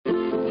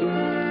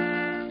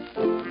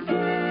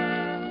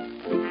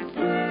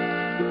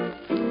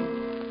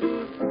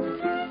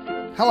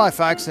Hello,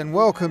 folks, and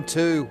welcome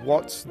to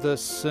What's the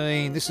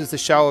Scene? This is the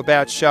show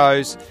about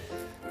shows,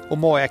 or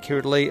more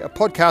accurately, a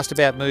podcast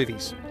about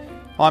movies.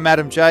 I'm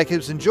Adam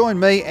Jacobs, and join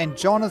me and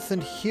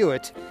Jonathan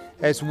Hewitt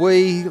as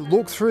we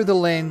look through the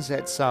lens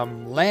at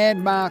some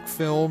landmark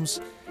films,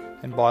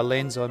 and by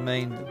lens I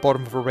mean the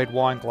bottom of a red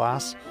wine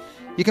glass.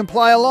 You can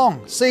play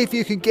along, see if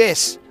you can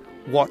guess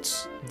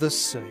what's the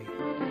scene.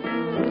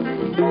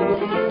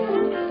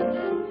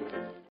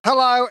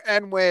 Hello,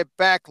 and we're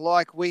back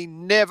like we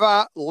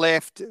never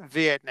left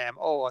Vietnam.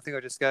 Oh, I think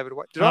I just gave it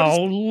away.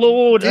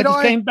 Lord, I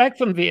just came back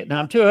from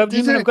Vietnam too.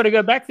 You mean I've got to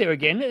go back there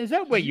again? Is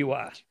that where you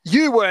are?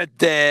 You weren't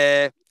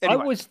there. Anyway.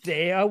 I was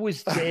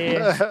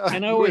there.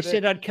 And I always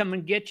said I'd come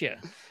and get you.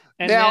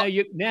 And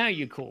now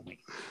you call me.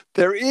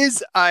 There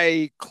is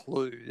a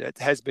clue that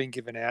has been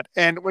given out.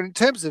 And in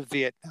terms of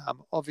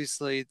Vietnam,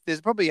 obviously, there's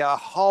probably a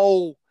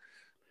whole...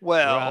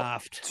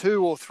 raft.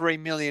 2 or 3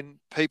 million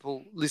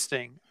people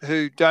listening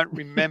who don't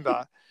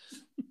remember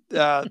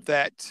that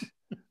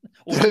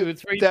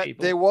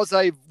there was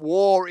a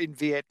war in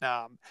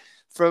Vietnam.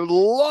 For a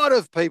lot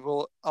of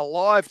people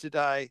alive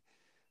today,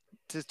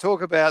 to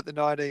talk about the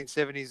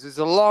 1970s is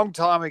a long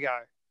time ago.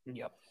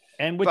 Yep.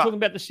 And we're talking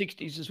about the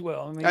 60s as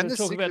well. I mean, we're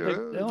talking about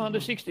the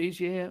 60s,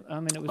 yeah. I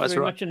mean, it was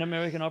very much an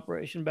American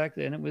operation back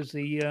then. It was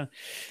the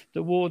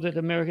war that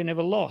America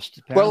never lost,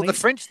 apparently. Well,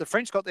 the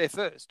French got there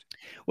first.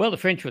 Well, the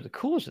French were the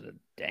cause of the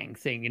dang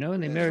thing, you know,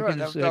 and the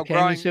Americans came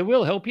and said,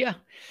 we'll help you.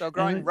 They were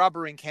growing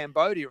rubber in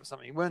Cambodia or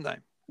something, weren't they?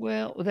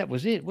 Well, that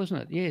was it,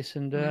 wasn't it? Yes,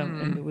 and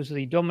it was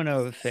the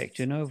domino effect.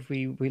 You know, if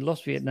we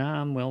lost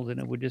Vietnam, well, then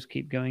it would just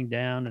keep going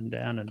down and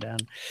down and down,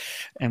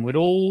 and we'd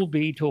all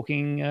be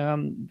talking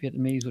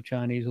Vietnamese or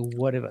Chinese or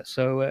whatever.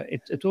 So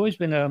it's always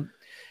been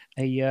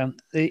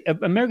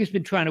America's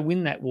been trying to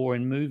win that war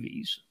in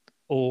movies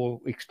or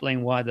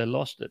explain why they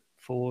lost it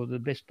for the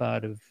best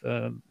part of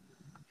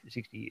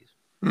 60 years.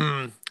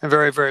 A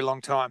very, very long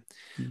time.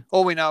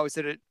 All we know is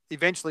that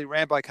eventually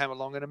Rambo came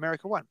along and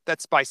America won.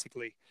 That's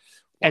basically...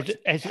 As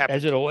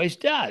it always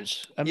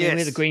does. I mean,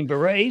 with the Green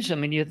Berets, I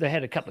mean, they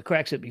had a couple of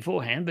cracks at it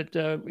beforehand, but,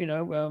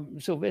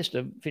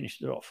 Sylvester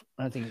finished it off.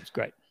 I think it's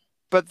great.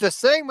 But the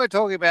scene we're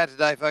talking about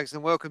today, folks,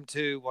 and welcome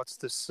to What's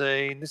the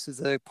Scene? This is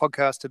a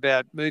podcast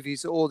about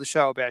movies or the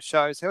show about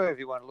shows, however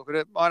you want to look at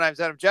it. My name's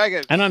Adam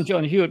Jacobs. And I'm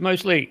John Hewitt,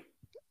 mostly.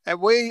 And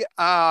we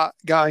are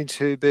going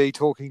to be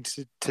talking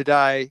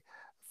today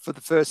for the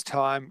first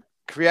time,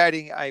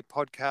 creating a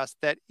podcast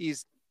that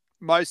is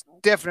most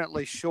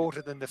definitely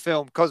shorter than the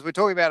film, because we're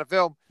talking about a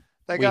film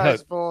that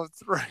goes for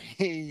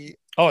 3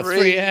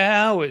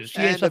 hours.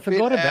 Yes, I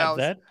forgot about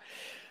that.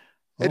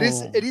 It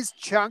is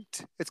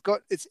chunked.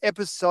 It's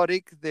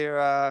episodic. There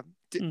are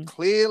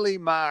clearly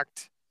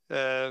marked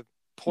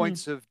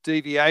points of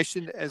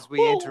deviation as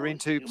we enter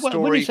into story.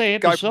 When you say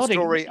episodic, go from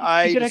story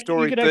A to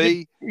story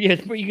B.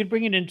 Yes, but you could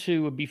bring it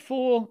into a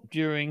before,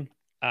 during,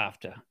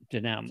 after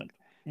denouement.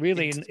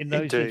 Really, in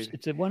those,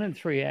 it's a 1 in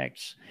 3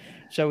 acts,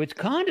 so it's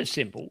kind of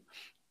simple,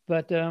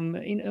 but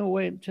in a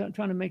way, trying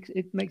to makes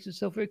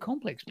itself very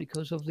complex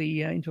because of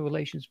the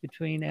interrelations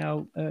between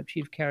our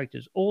chief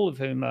characters, all of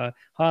whom are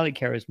highly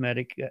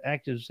charismatic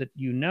actors that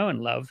you know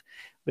and love,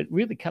 but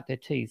really cut their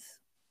teeth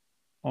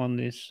on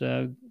this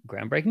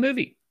groundbreaking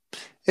movie.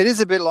 It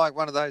is a bit like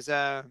one of those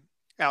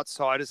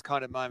outsiders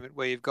kind of moment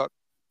where you've got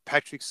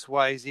Patrick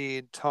Swayze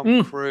and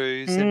Tom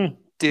Cruise and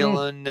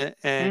Dylan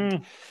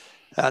and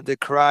the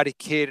Karate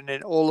Kid, and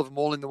then all of them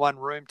all in the one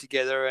room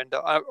together. And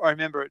I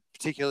remember it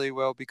particularly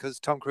well because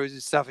Tom Cruise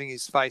is stuffing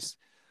his face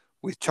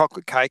with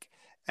chocolate cake,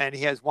 and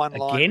he has one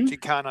line which you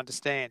can't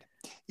understand.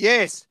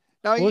 Yes.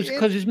 No, it's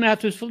because his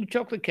mouth was full of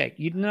chocolate cake.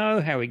 You'd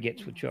know how he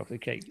gets with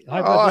chocolate cake.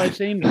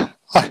 Hypoglycemia.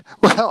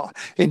 Well,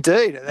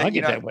 indeed. I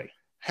get that way.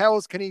 How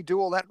else can he do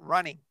all that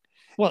running?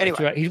 Well, anyway.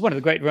 That's right. He's one of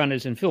the great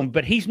runners in film,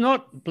 but he's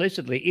not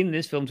blessedly in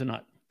this film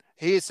tonight.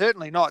 He is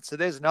certainly not. So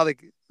there's another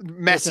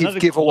massive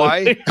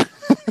giveaway.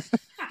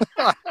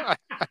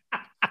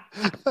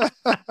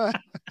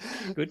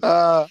 Good.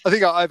 I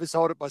think I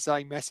oversold it by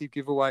saying massive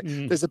giveaway.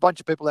 There's a bunch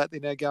of people out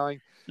there now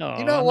going, you know,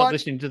 I'm not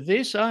listening to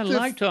this. I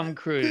like Tom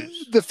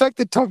Cruise. The fact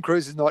that Tom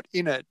Cruise is not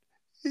in it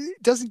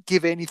doesn't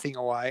give anything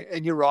away.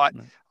 And you're right.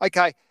 No.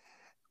 Okay,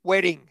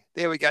 wedding.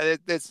 There we go.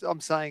 I'm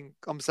saying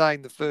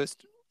the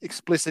first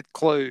explicit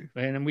clue.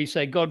 And then we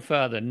say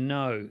Godfather.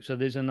 No. So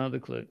there's another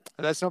clue.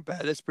 That's not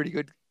bad. That's pretty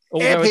good.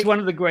 Although it's one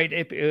of the great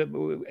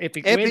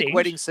epic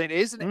wedding scene. It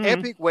is an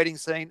epic wedding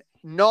scene,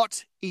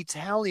 not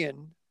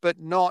Italian, but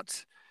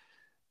not,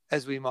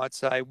 as we might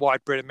say,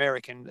 white bread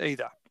American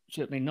either.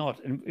 Certainly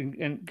not.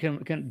 And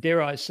can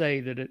dare I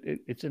say that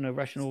it's in a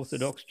Russian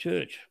Orthodox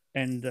church,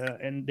 and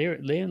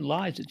therein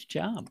lies its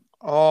charm.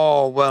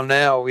 Oh well,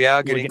 now we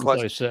are getting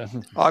closer.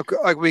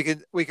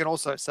 We can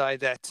also say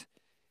that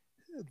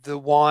the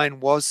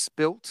wine was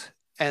spilt,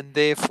 and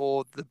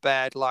therefore the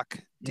bad luck.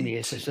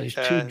 Yes, there's those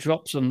 2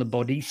 drops on the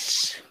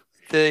bodies.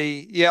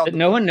 That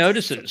no one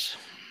notices.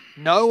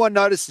 No one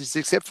notices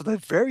except for the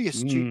very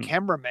astute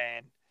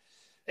cameraman.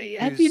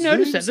 Have you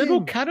noticed that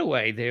little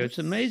cutaway there? It's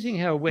amazing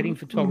how wedding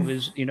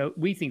photographers,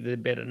 we think they're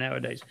better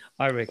nowadays.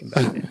 I reckon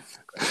back then.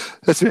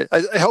 That's it.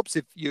 It helps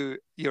if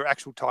your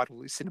actual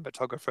title is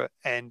cinematographer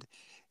and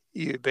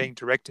you're being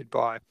directed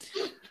by.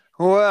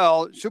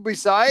 Well, should we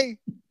say?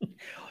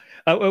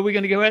 Are we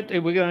going to go out?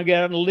 We're going to go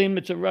out on a limb.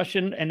 It's a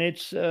Russian, and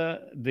it's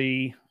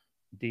the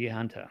Deer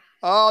Hunter.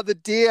 Oh, the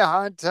Deer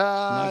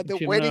Hunter,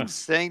 the wedding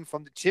scene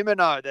from the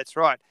Chimino. That's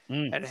right.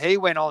 And he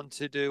went on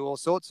to do all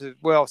sorts of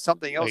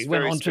something else. He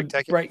went on to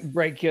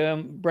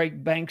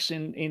break banks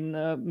in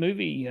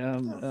movie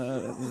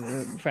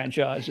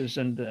franchises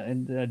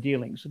and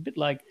dealings. A bit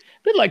like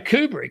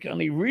Kubrick,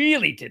 only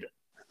really did it.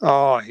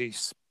 Oh, he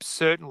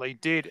certainly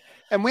did.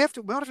 And we have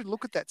to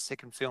look at that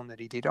second film that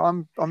he did.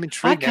 I'm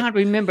intrigued. I can't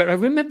remember. I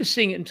remember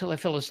seeing it until I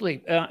fell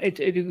asleep.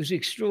 It was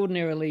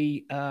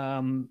extraordinarily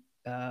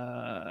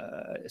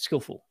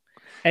skillful,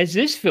 as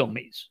this film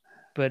is,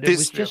 but it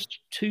was just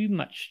too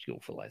much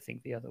skillful. I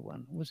think the other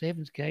one was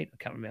Heaven's Gate. I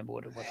can't remember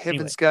what it was.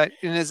 Heaven's Gate,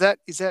 and is that?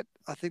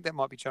 I think that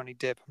might be Johnny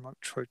Depp. I'm not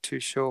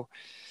too sure.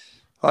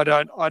 I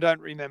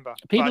don't remember.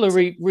 People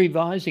are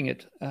revising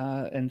it,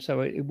 and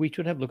so we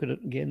should have a look at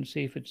it again and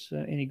see if it's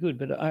any good.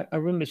 But I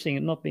remember seeing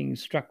it, not being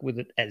struck with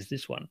it as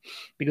this one,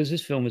 because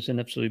this film is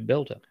an absolute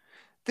belter.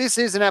 This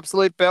is an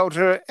absolute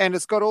belter, and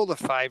it's got all the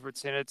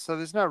favourites in it, so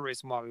there's no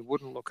reason why we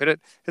wouldn't look at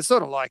it. It's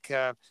sort of like,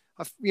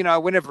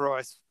 whenever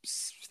I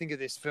think of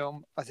this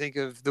film, I think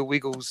of the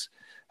Wiggles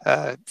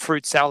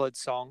fruit salad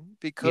song,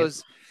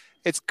 because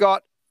it's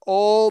got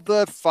all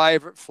the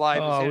favourite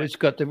flavours. Oh, it's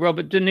got the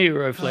Robert De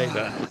Niro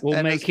flavour.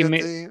 We'll make him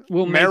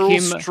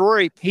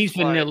Streep. He's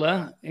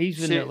vanilla. John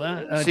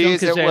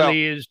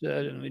Cazale is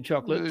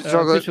chocolate.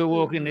 Christopher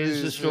Walken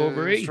is the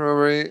strawberry.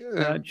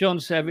 John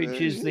Savage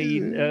is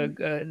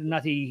the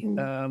nutty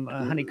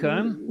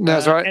honeycomb.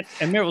 That's right.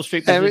 And Meryl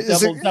Streep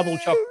is a double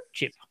choc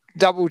chip.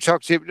 Double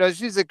choc chip. No,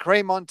 she's a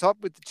cream on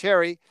top with the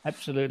cherry.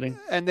 Absolutely.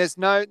 And there's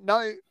none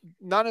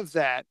of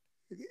that,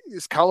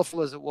 as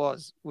colourful as it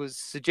was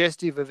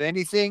suggestive of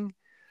anything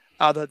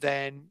other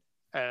than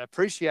an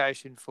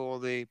appreciation for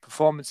the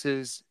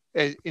performances,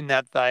 in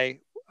that they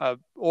are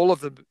all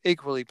of them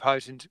equally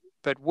potent,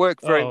 but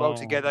work very well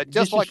together,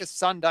 just like a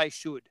Sunday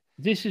should.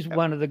 This is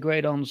one of the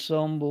great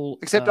ensemble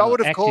acting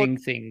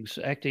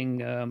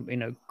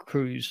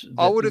crews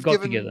that I would have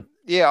given together.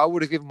 Yeah, I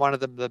would have given one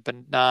of them the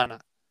banana.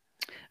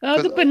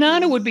 The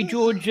banana would be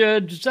George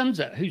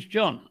Dzunza, who's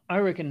John. I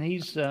reckon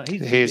he's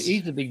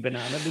the big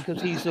banana,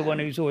 because he's the one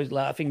who's always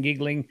laughing,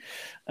 giggling,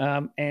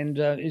 and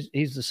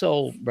he's the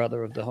soul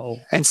brother of the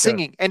whole. And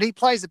singing. And he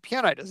plays the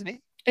piano, doesn't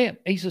he? Yeah,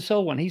 he's the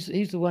soul one. He's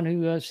the one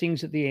who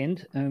sings at the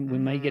end. We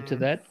may get to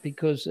that,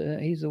 because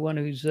he's the one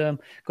who's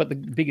got the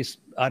biggest,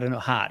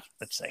 heart,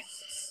 let's say.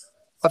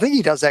 I think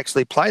he does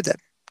actually play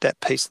that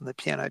piece on the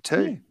piano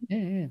too.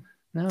 Yeah.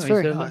 No, it's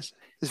very nice.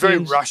 It's very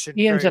Russian.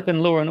 He ends up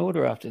in Law and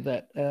Order after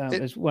that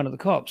as one of the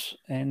cops,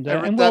 and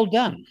well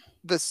done.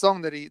 The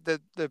song that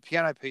the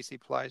piano piece he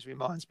plays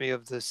reminds me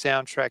of the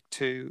soundtrack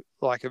to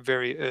like a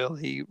very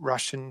early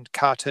Russian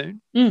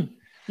cartoon.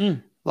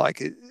 Like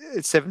at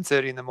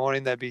 7:30 in the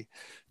morning, they'd be,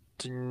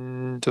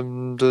 here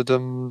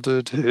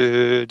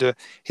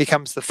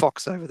comes the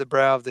fox over the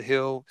brow of the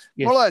hill.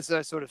 Yes. All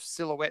those sort of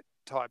silhouette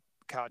type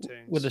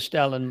cartoons with a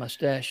Stalin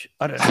mustache.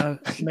 I don't know.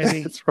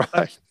 Maybe that's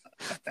right.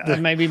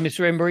 Maybe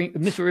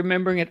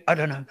misremembering it. I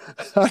don't know.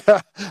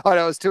 I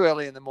know it was too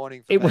early in the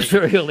morning. It was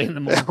very early in the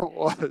morning. It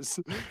was.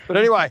 But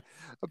anyway,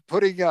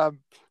 putting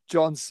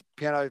John's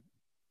piano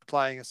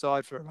playing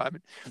aside for a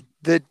moment,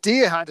 the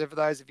Deer Hunter, for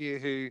those of you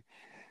who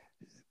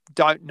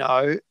don't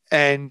know,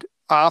 and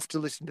after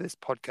listening to this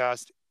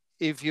podcast,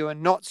 if you are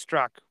not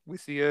struck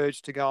with the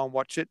urge to go and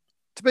watch it,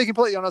 to be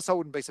completely honest, I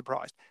wouldn't be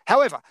surprised.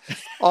 However,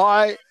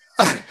 I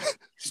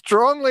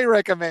strongly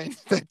recommend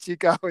that you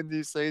go and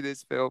you see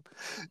this film.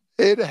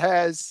 It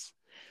has,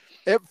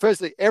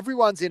 firstly,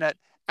 everyone's in it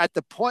at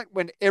the point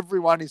when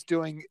everyone is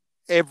doing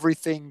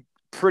everything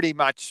pretty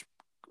much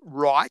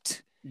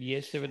right.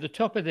 Yes, they're at the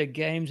top of their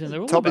games, and they're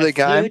all top about of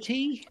their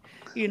 30.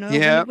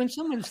 When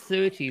someone's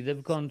 30,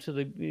 they've gone to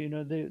the,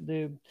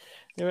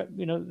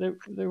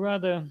 they're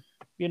rather,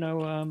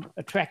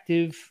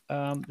 attractive.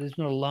 There's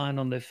not a line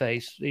on their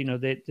face.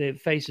 Their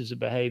faces are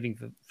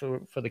behaving for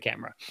the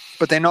camera.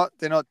 But they're not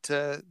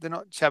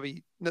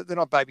chubby. They're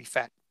not baby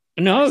fat.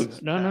 No.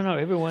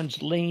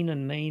 Everyone's lean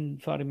and mean,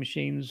 fighting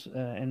machines,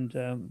 and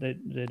they're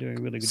doing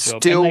a really good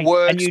job. Still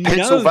works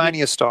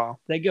Pennsylvania style.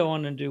 They go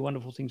on and do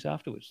wonderful things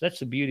afterwards. That's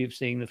the beauty of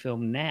seeing the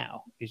film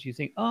now, is you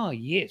think, oh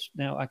yes,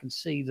 now I can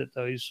see that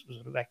those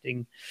sort of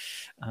acting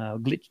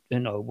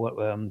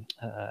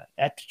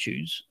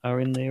aptitudes are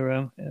in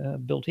there,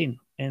 built in,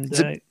 and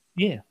and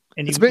you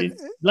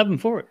love them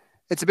for it.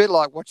 It's a bit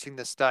like watching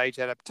the stage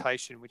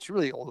adaptation, which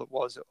really all it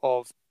was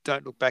of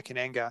Don't Look Back in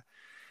Anger.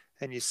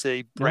 and you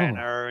see Oh.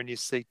 Brenner and you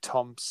see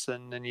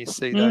Thompson and you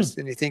see those,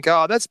 and you think,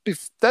 oh, that's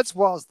before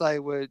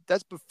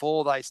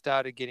they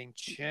started getting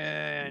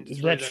churned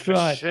through That's the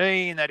right.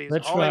 machine that is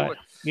That's Hollywood. right.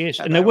 Yes,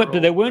 And they weren't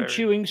very...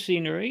 chewing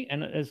scenery,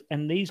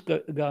 and these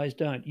guys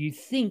don't. You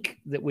think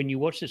that when you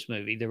watch this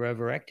movie, they're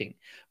overacting,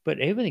 but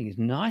everything is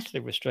nicely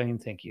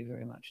restrained. Thank you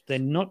very much. They're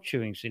not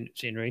chewing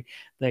scenery.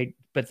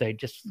 But they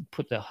just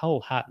put their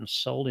whole heart and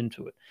soul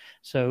into it.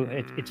 So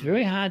it's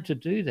very hard to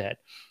do that,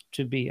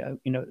 to be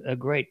a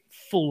great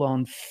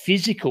full-on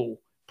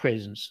physical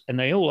presence, and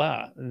they all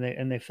are,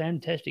 and they're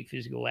fantastic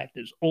physical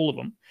actors, all of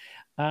them,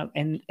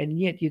 and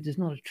yet there's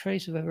not a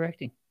trace of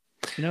overacting.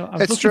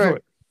 That's true. For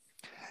it.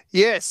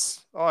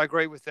 Yes, I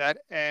agree with that,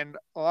 and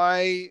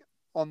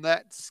on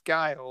that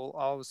scale,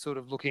 I was sort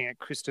of looking at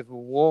Christopher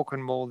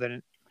Walken more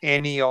than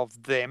any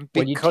of them.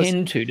 Well, you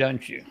tend to,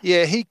 don't you?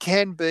 Yeah, he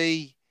can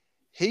be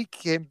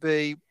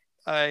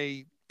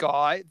a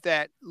guy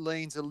that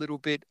leans a little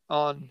bit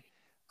on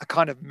a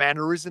kind of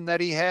mannerism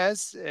that he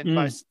has, and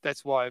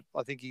that's why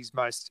I think he's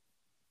most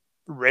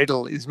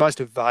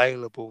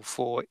available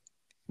for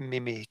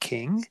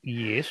mimicking.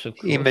 Yes, of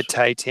course.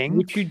 Imitating,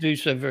 which you do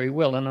so very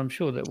well, and I'm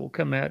sure that will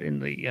come out in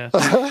the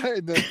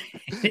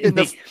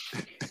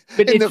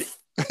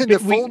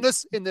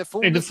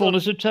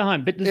fullness of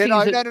time. But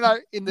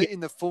in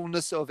the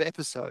fullness of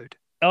episode.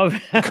 Oh,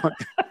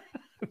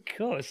 of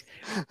course,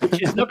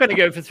 which is not going to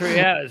go for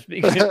 3 hours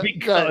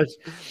because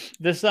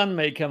the sun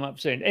may come up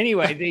soon.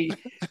 Anyway,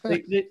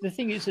 the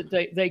thing is that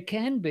they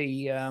can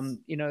be,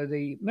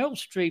 the Meryl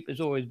Streep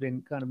has always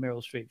been kind of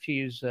Meryl Streep.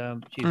 She's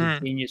a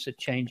genius at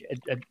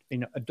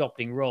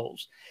adopting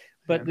roles.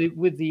 But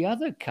with the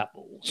other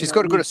couple, she's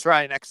got a good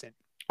Australian accent.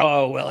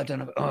 Oh, well, I don't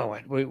know. Oh,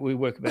 we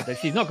work about that.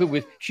 She's not good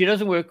with. She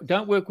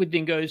don't work with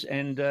dingoes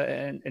and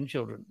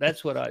children.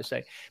 That's what I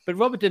say. But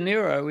Robert De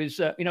Niro is,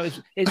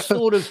 it's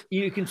sort of,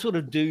 you can sort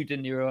of do De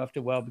Niro after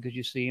a while because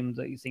you see him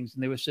things,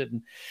 and there were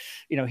certain,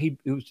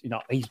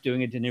 he's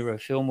doing a De Niro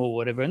film or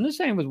whatever, and the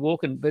same with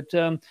Walken. But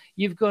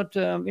you've got,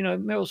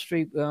 Meryl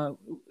Streep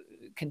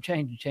can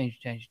change. I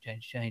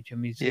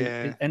mean,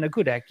 and a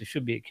good actor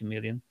should be a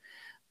chameleon,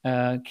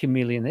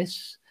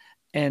 chameleoness.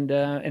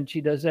 And she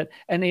does that.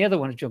 And the other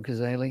one is John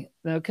Cazale.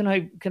 Now,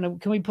 can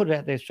we put it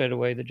out there straight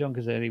away that John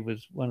Cazale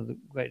was one of the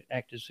great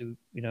actors who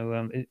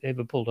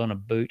ever pulled on a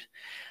boot,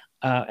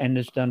 and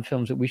has done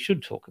films that we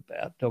should talk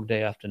about, Dog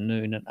Day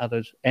Afternoon and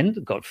others, and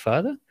The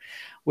Godfather,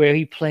 where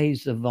he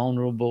plays the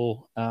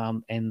vulnerable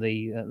and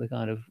the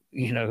kind of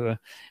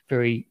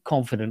very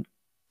confident,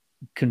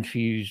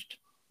 confused,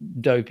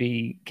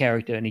 dopey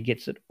character, and he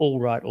gets it all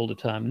right all the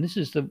time. And this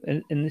is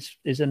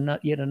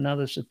yet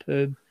another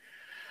superb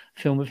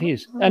film of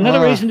his.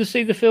 Another reason to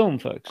see the film,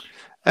 folks.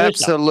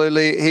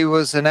 Absolutely. He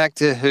was an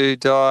actor who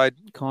died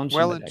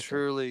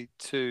truly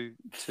too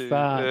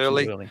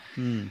early. Too early.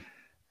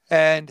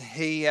 And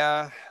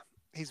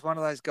he's one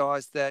of those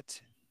guys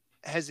that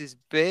has this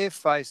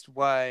barefaced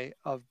way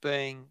of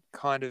being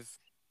kind of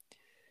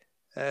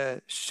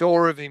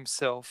sure of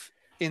himself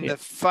in the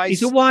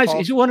face. He's a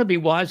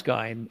wannabe wise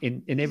guy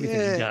in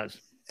everything he does.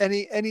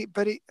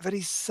 But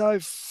he's so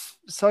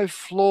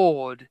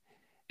flawed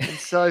and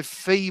so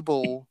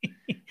feeble.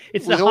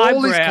 It's the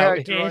highbrow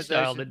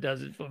hairstyle that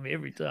does it for me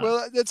every time.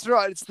 Well, that's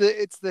right.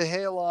 It's the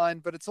hairline,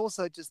 but it's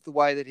also just the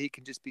way that he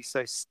can just be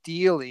so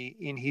steely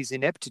in his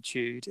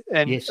ineptitude,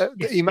 and he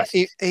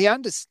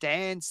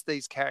understands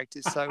these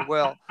characters so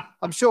well.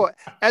 I'm sure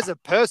as a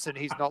person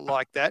he's not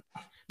like that,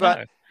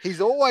 but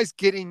he's always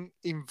getting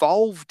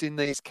involved in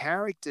these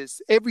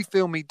characters. Every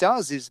film he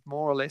does is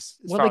more or less.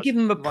 Well, they give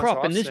him a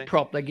prop. In this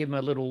prop, they give him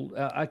a little.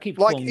 I keep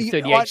calling him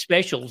 38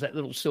 Specials. That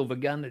little silver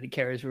gun that he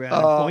carries around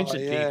and points at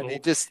people. And he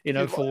just,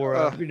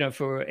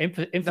 for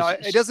emphasis. No,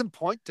 he doesn't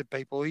point to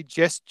people. He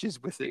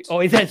gestures with it.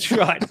 Oh, that's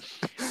right.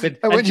 But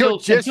until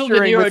De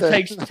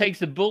Niro takes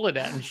the bullet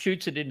out and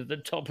shoots it into the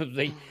top of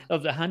the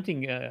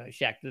hunting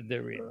shack that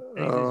they're in.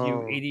 And he says,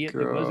 "You idiot!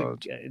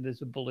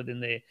 There's a bullet in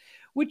there."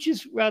 Which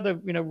is rather,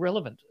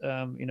 relevant,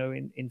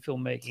 in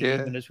filmmaking,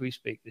 even as we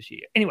speak this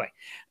year. Anyway,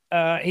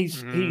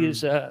 he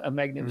is a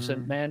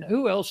magnificent man.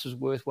 Who else is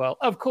worthwhile?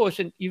 Of course,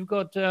 and you've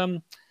got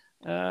the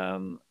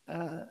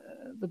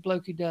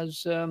bloke who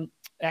does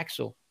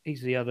Axel.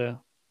 He's the other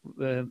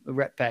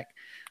Rat Pack.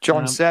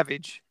 John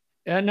Savage.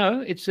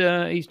 No,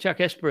 he's Chuck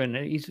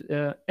Esperin. He's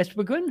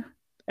Aspergen,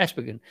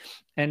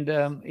 and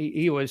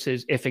he always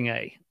says effing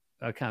A.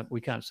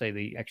 We can't say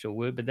the actual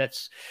word, but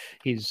that's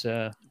his.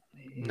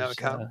 No, we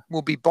can't.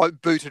 We'll be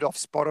booted off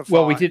Spotify.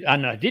 Well, we did.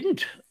 I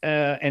didn't.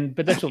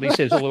 But that's all he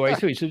says all the way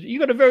through. He says, "You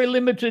got a very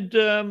limited,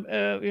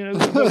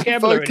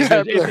 vocabulary."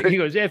 He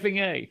goes, "Effing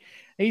A."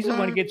 He's the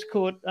one who gets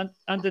caught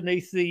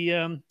underneath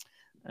the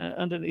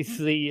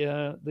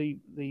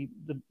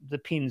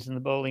pins in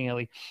the bowling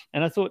alley.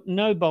 And I thought,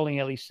 no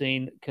bowling alley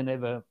scene can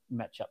ever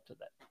match up to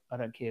that. I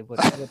don't care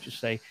what you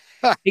say,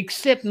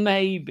 except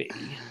maybe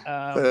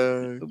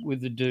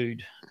with the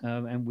dude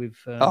and with.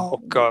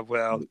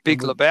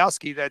 Big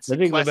Lebowski. That's the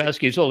Big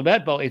Lebowski. It's all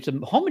about bowling. It's a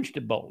homage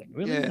to bowling,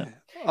 really. Yeah,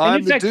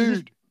 I'm the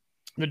dude.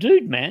 The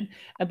dude, man.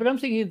 But I'm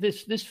thinking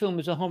this film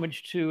is a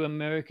homage to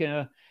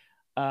America,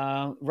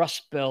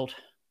 Rust Belt,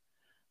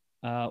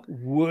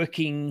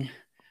 working,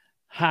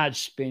 hard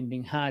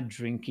spending, hard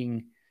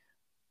drinking,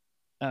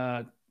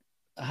 hard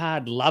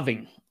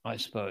loving, I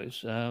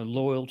suppose,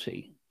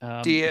 loyalty.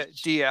 Deer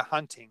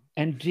hunting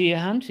and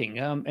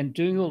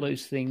doing all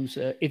those things.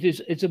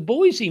 It's a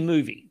Boise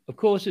movie. Of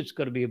course, it's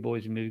got to be a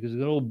Boise movie because it's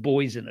got all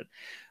boys in it.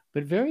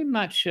 But very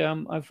much,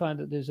 I find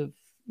that there's a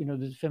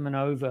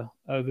feminine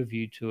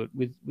overview to it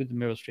with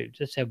Meryl Streep.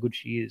 Just how good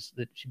she is,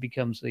 that she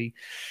becomes the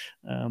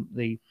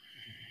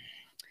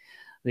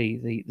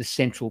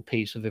central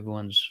piece of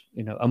everyone's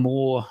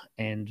amour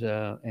and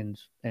love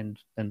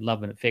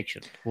and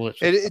affection.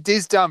 It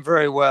is done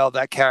very well,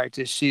 that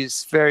character.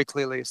 She's very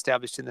clearly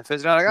established in the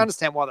first. And I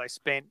understand why they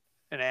spent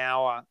an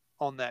hour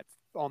on that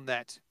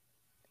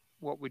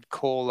what we'd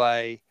call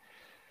a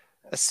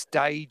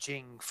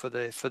staging for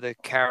the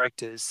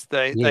characters.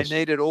 They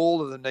needed,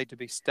 all of them need to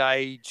be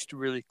staged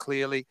really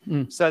clearly,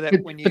 so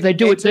that but they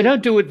do it. They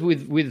don't do it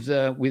with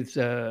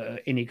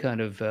any kind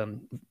of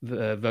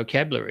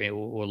vocabulary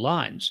or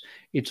lines.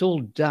 It's all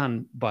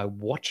done by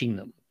watching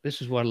them.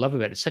 This is what I love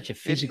about it. It's such a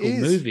physical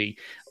movie.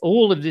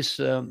 All of this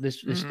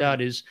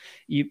start is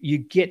you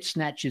get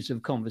snatches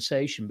of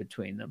conversation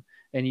between them.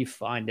 And you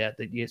find out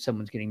that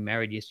someone's getting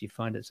married. Yes, you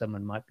find that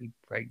someone might be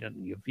pregnant.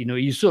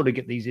 You sort of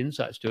get these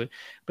insights to it,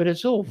 but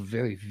it's all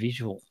very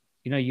visual.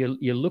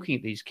 You're looking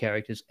at these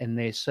characters, and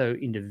they're so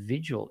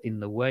individual in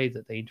the way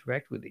that they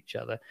interact with each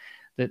other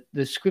that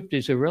the script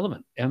is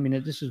irrelevant. I mean,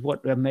 this is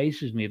what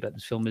amazes me about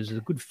this film is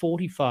a good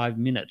 45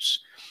 minutes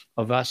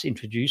of us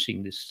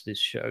introducing this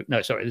show.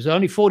 No, sorry, there's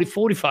only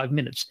 45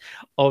 minutes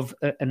of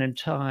an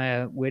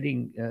entire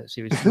wedding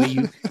series where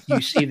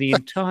you see the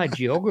entire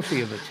geography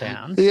of a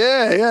town.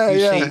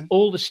 You see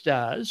all the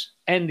stars,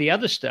 and the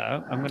other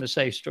star, I'm going to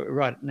say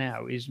right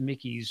now, is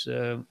Mickey's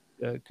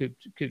Coupe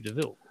de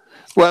Ville.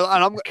 Well,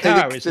 and the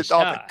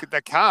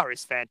car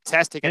is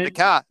fantastic, and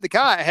the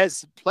car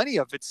has plenty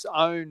of its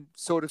own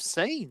sort of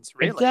scenes.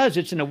 Really, it does.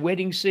 It's in a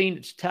wedding scene.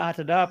 It's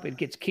tarted up. It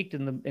gets kicked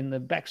in the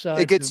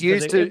backside. It gets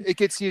used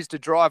to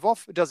drive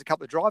off. It does a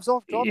couple of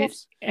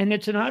drive-offs, and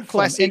it's an art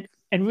classic.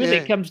 And really,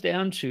 it comes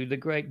down to the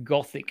great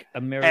Gothic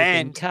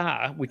American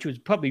car, which was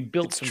probably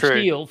built from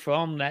steel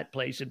from that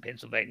place in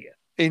Pennsylvania.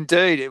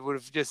 Indeed, it would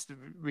have just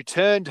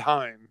returned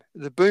home.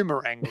 The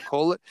boomerang, we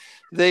call it.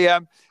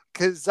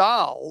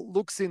 Cazale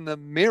looks in the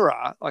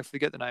mirror. I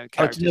forget the name of the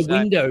character. It's in the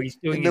window. He's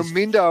doing in the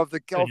window of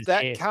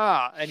that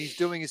car, and he's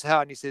doing his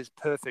hair, and he says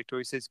 "perfect," or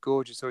he says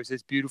 "gorgeous," or he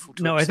says "beautiful"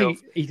 to himself. I think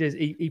he says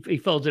he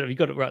folds it up. He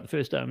got it right the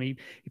first time. He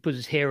puts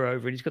his hair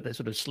over, and he's got that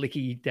sort of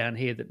slicky down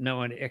here that no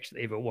one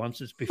actually ever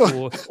wants. It's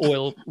before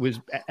oil was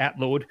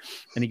outlawed,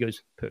 and he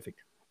goes "perfect."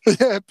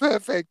 Yeah,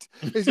 perfect.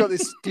 He's got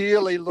this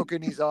steely look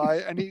in his eye,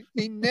 and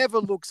he never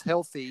looks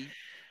healthy.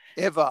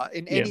 Ever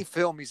in any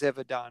film he's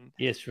ever done.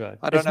 Yes, right.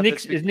 As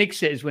Nick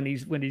says when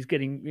he's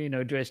getting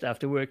dressed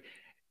after work,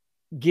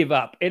 give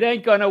up. It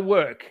ain't gonna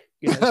work.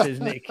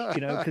 Says Nick.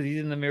 Because he's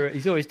in the mirror.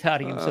 He's always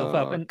tarting himself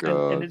up, and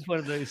it's one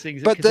of those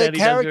things. But the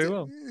character,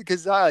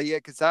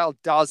 Cazale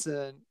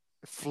doesn't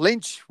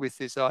flinch with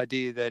this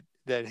idea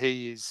that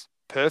he is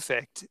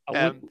perfect.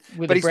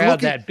 With a brow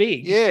that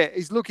big. Yeah,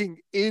 he's looking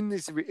in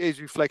his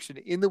reflection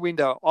in the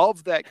window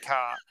of that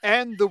car,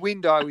 and the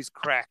window is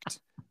cracked.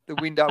 The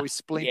window is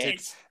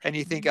splintered, and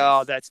you think,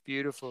 "Oh, that's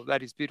beautiful.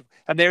 That is beautiful."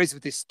 And there he is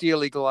with this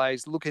steely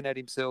glaze, looking at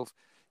himself,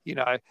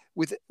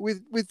 with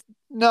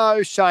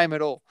no shame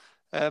at all.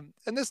 And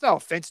there's no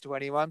offense to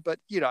anyone, but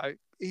he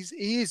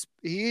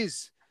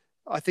is,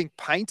 I think,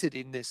 painted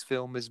in this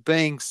film as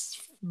being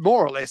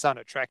more or less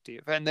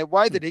unattractive. And the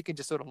way that he can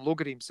just sort of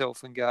look at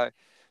himself and go,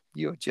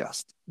 "You're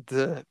just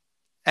the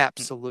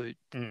absolute."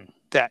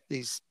 That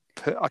is.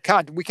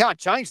 We can't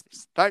change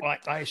this.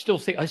 I still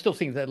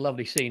think that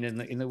lovely scene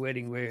in the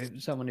wedding where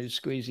someone is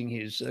squeezing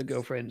his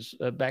girlfriend's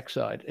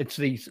backside. It's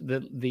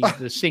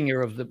the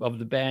singer of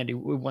the band who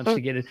wants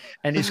to get it,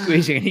 and he's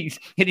squeezing,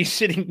 and he's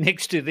sitting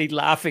next to the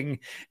laughing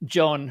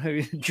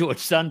George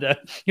Sunder,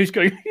 who's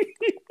going.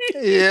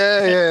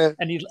 Yeah.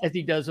 And as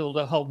he does all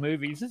the whole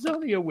movie, he says, "It's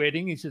only a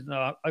wedding." He says,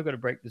 "No, I've got to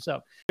break this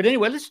up." But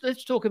anyway,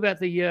 let's talk about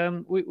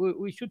the.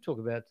 We should talk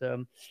about.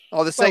 The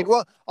scene.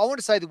 Well, I want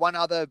to say the one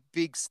other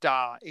big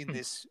star in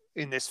this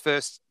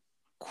first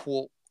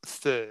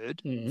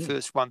third,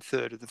 first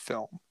 1/3 of the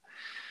film,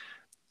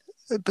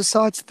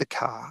 besides the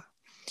car,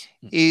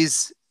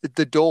 is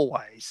the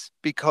doorways,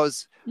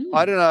 because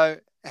I don't know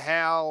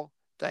how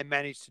they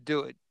managed to do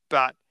it,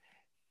 but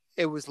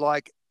it was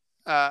like.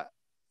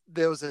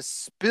 There was a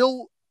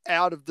spill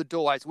out of the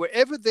doorways.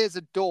 Wherever there's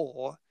a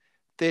door,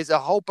 there's a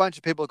whole bunch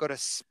of people who've got to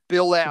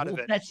spill out of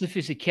it. That's the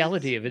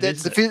physicality of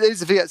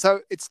it.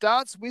 So it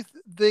starts with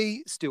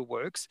the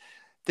steelworks.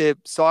 Their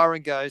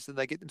siren goes and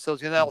they get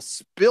themselves, they'll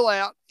spill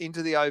out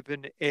into the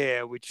open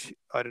air, which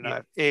I don't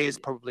know, air is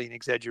probably an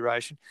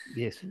exaggeration.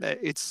 Yes.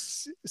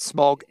 It's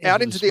smog,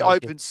 out into the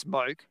open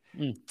smoke.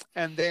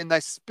 And then they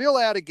spill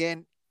out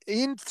again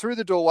in through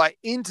the doorway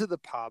into the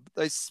pub.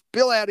 They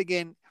spill out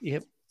again.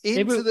 Yep.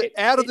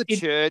 out of the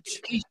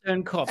church,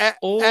 Keystone Cops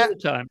all the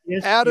time.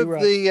 Yes, out of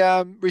right.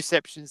 the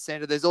reception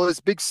centre. There's all this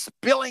big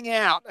spilling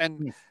out,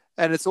 and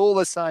it's all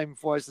the same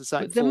voice, the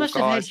same. But they must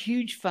have had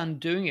huge fun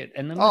doing it,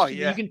 and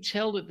you can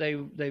tell that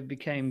they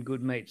became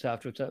good mates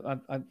afterwards.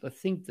 I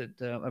think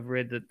that I've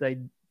read that they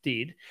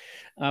did,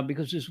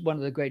 because it's one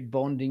of the great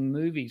bonding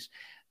movies.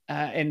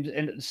 And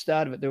at the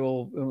start of it, they're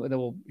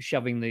all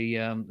shoving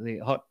the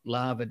hot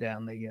lava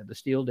down the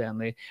steel down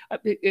there.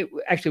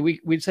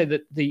 Actually, we'd say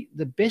that the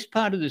best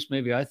part of this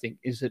movie, I think,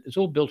 is that it's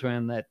all built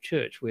around that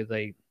church where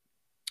they,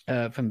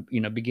 from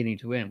beginning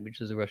to end, which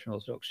is the Russian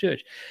Orthodox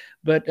Church.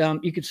 But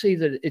you could see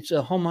that it's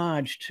a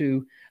homage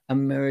to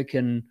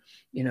American,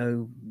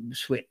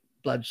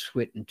 blood,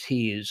 sweat, and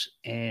tears,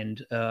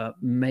 and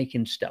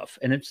making stuff.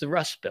 And it's the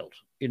Rust Belt.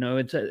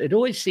 It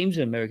always seems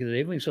in America that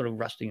everything's sort of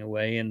rusting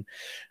away, and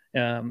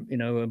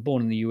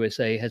Born in the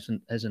USA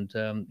hasn't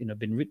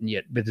been written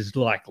yet, but it's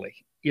likely.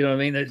 You know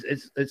what I mean?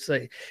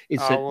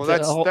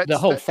 The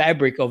whole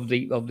fabric of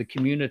the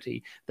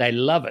community. They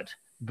love it,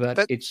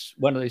 but it's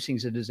one of those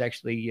things that is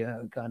actually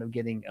kind of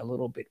getting a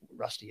little bit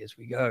rusty as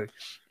we go,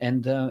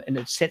 and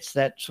it sets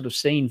that sort of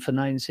scene for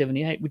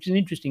 1978, which is an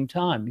interesting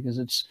time because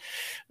it's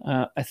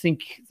I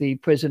think the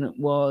president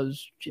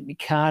was Jimmy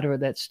Carter at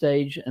that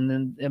stage, and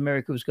then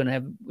America was going to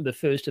have the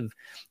first of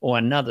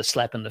another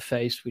slap in the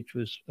face, which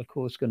was of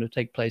course going to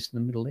take place in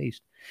the Middle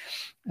East.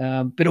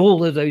 But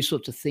all of those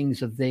sorts of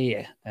things are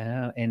there,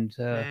 and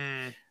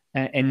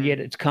yet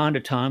it's kind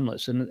of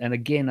timeless. And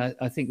again,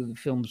 I think of the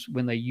films,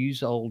 when they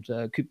use old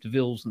Coupe de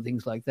Villes and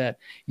things like that,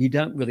 you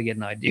don't really get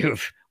an idea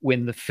of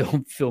when the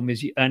film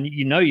is. And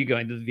you're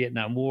going to the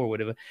Vietnam War or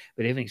whatever,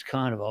 but everything's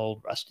kind of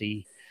old,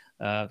 rusty,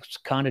 it's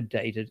kind of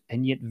dated,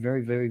 and yet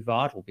very, very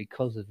vital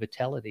because of the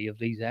vitality of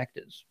these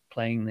actors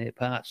playing their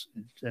parts.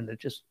 And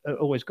it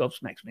always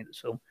gobsmacks me, this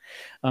film.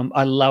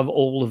 I love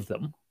all of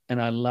them. And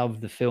I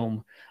love the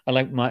film. I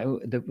like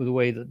the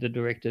way that the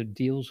director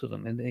deals with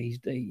them, and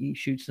he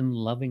shoots them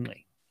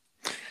lovingly.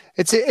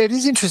 It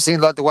is interesting,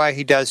 like the way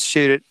he does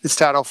shoot it. To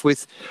start off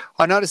with,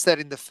 I noticed that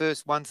in the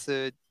first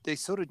 1/3, he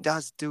sort of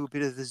does do a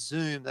bit of the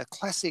zoom, the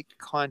classic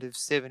kind of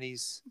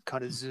 70s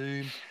kind of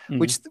zoom,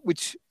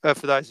 which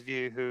for those of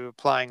you who are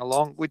playing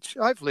along, which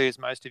hopefully is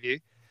most of you,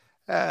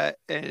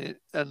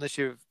 unless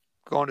you've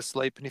gone to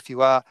sleep, and if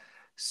you are,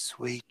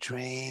 sweet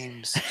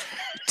dreams.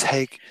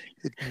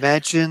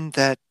 Imagine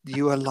that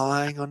you are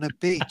lying on a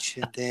beach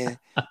and there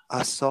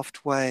are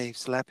soft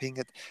waves lapping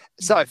it.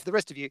 So for the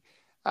rest of you,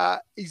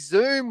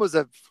 zoom was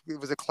a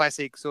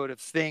classic sort of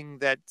thing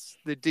that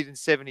they did in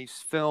 70s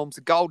films,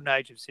 the golden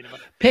age of cinema.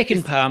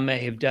 Peckinpah may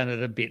have done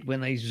it a bit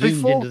when they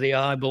zoomed into the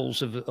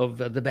eyeballs of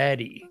the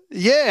baddie.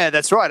 Yeah,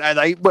 that's right.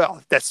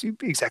 That's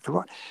exactly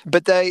right.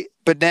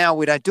 But now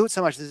we don't do it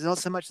so much. There's not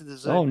so much of the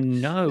zoom. Oh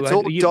no, it's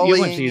all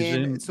dollying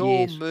in. It's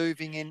all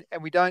moving in,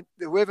 and we don't.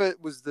 Whoever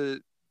was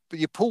but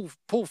you pull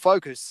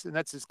focus, and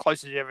that's as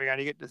close as you're ever going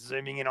to get to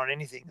zooming in on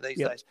anything these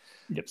days.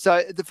 Yep.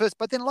 So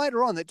but then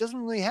later on, that doesn't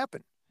really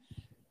happen.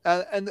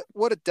 And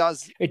what it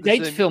does, it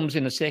dates films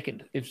in a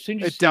second. As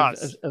soon as you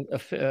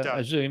see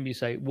a zoom, you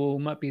say, well, it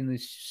might be in the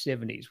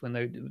 70s when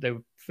they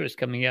were first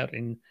coming out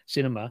in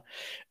cinema,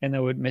 and they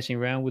were messing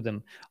around with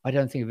them. I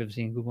don't think I've ever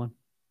seen a good one.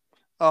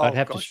 I'd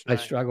have to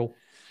struggle.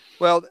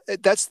 Well,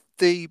 that's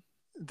the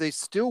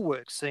still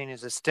work scene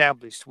is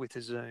established with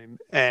a zoom,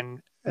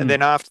 and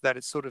then after that,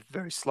 it's sort of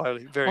very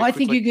slowly, very quickly. I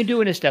think you can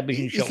do an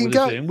establishing shot with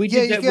a zoom. We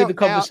did that with the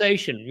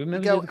conversation.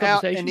 Remember the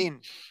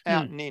conversation?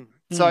 Out and in.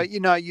 So,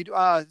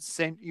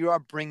 you are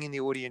bringing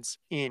the audience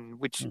in,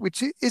 which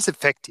is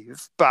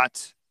effective,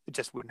 but it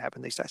just wouldn't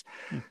happen these days.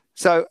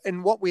 So,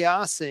 and what we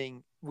are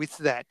seeing with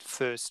that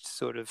first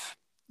sort of,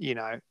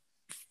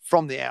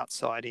 from the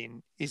outside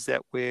in, is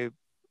that we're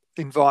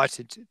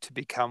invited to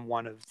become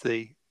one of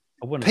the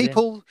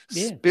people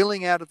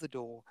spilling out of the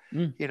door,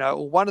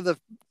 or one of the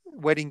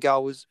wedding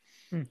goers.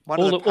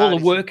 All the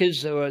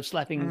workers who are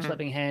slapping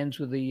hands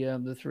with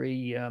the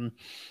three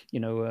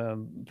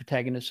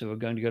protagonists who are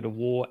going to go to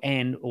war,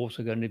 and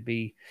also going to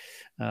be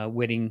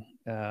wedding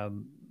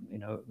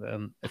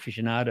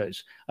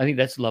aficionados. I think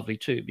that's lovely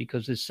too,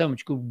 because there's so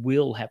much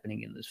goodwill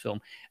happening in this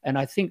film. And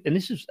I think,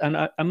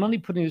 I'm only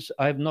putting this,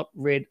 I have not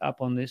read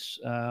up on this,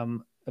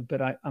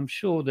 but I'm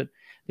sure that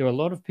there are a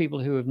lot of people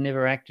who have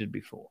never acted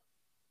before.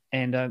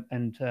 And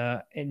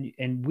the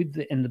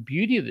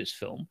beauty of this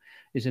film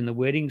is in the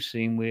wedding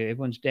scene where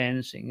everyone's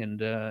dancing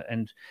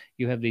and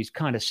you have these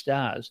kind of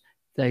stars.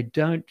 They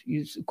don't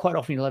quite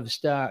often you'll have a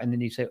star and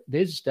then you say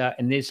there's a star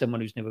and there's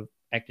someone who's never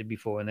acted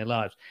before in their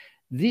lives.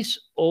 This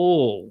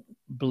all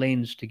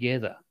blends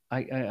together.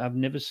 I've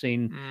never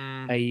seen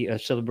a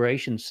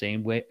celebration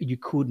scene where you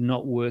could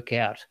not work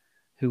out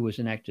who was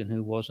an actor and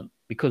who wasn't,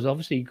 because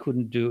obviously you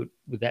couldn't do it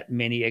with that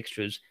many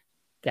extras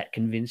that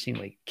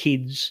convincingly.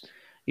 Kids,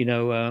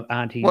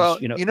 aunties, well,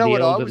 the what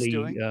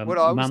elderly,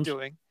 I was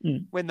doing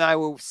when they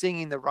were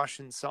singing the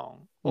Russian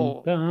song,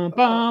 as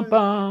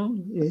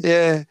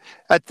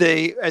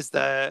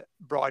the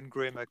bride and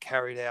groom are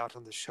carried out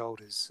on the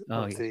shoulders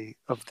of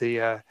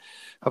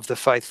the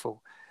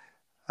faithful.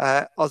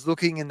 I was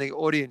looking in the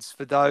audience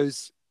for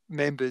those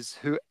members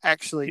who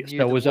actually knew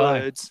So the was I.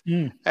 words,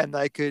 and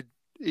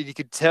you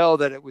could tell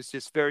that it was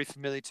just very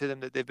familiar to them,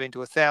 that they've been to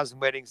 1,000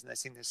 weddings and they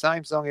sing the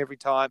same song every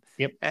time.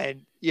 Yep.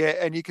 And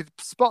and you could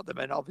spot them,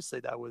 and obviously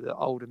they were the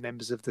older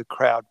members of the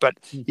crowd, but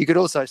you could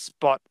also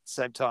spot at the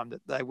same time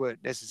that they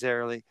weren't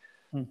necessarily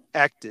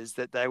actors,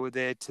 that they were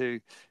there to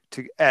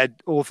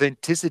add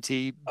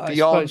authenticity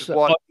beyond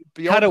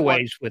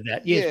cutaways with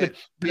that. Yes, but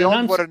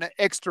beyond what an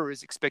extra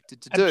is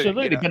expected to do.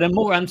 Absolutely, but a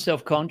more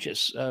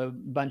unselfconscious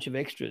bunch of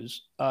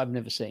extras I've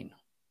never seen.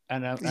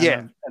 And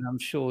I'm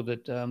sure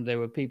that there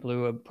were people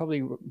who were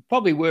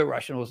probably were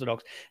Russian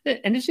Orthodox.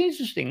 And it's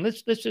interesting.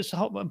 Let's just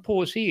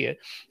pause here,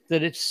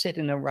 that it's set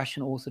in a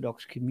Russian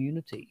Orthodox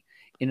community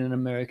in an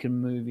American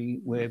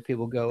movie where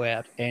people go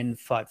out and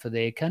fight for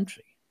their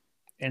country.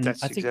 And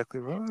that's exactly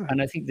right.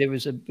 And I think there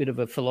is a bit of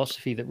a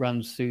philosophy that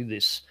runs through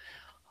this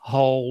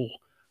whole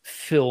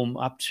film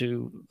up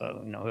to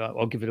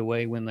I'll give it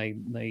away when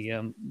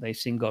they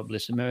sing "God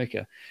Bless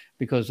America,"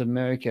 because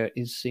America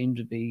is seen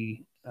to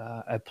be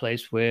a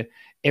place where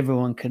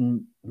everyone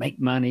can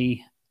make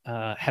money,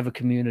 have a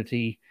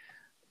community,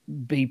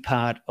 be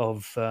part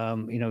of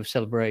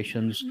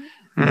celebrations,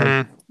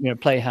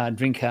 play hard,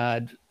 drink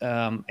hard,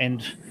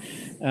 and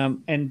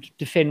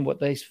defend what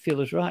they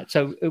feel is right.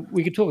 So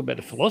we could talk about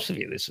the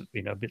philosophy of this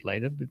a bit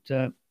later,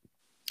 but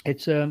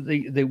it's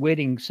the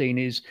wedding scene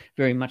is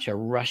very much a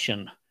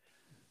Russian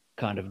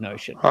kind of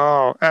notion.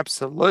 Oh,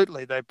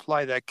 absolutely. They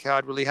play that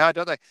card really hard,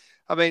 don't they?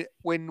 I mean,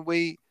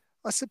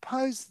 I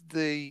suppose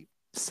the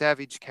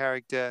Savage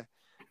character,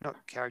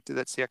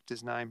 that's the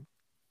actor's name.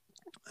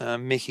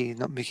 Mickey,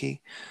 not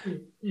Mickey.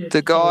 Yeah,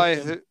 the guy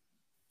who...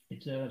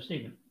 It's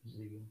Stephen.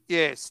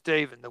 Yeah,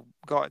 Stephen, the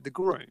guy, the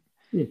groom.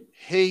 Yeah.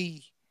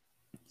 He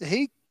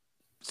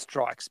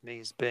strikes me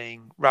as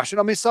being Russian.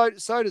 I mean, so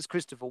does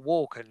Christopher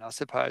Walken, I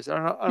suppose.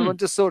 I'm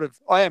just sort of...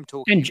 I am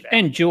talking about...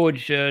 And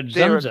George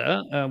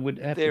Zunza would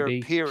have their to be...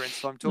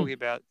 appearance. I'm talking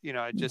about,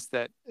 just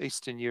that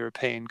Eastern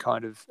European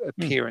kind of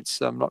appearance.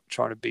 I'm not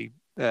trying to be...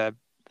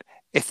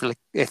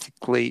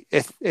 ethnically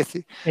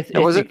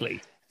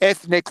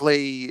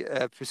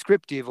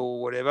prescriptive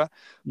or whatever,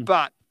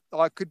 but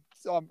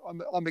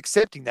I'm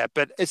accepting that.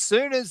 But as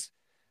soon as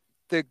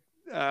the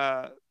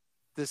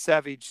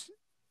Savage,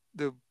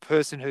 the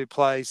person who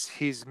plays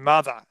his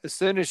mother, as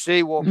soon as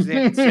she walks in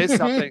and says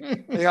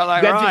something, they're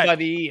like, right, by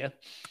the ear.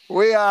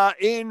 We are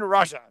in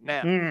Russia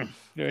now.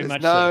 Very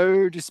much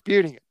no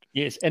disputing it.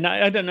 Yes, and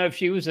I don't know if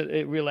she was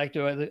a real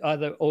actor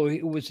either, or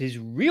it was his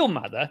real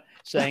mother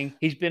saying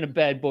he's been a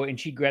bad boy, and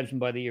she grabs him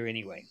by the ear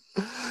anyway.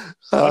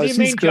 What do you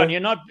mean, John?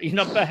 You're not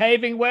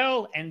behaving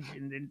well, and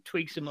then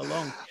tweaks him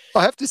along.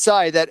 I have to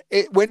say that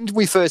when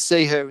we first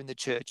see her in the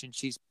church, and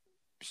she's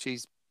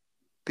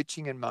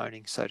bitching and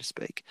moaning, so to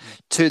speak,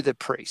 to the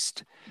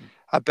priest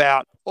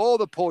about all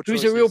the poor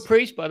choices. Who's a real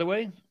priest, by the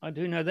way? I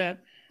do know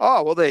that.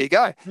 Oh, well, there you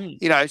go.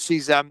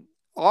 She's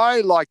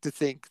I like to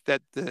think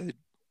that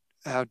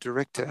our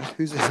director,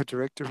 who's our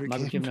director again?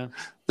 Michael Cimino.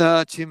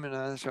 No,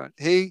 Cimino, that's right.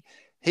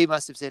 He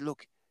must have said,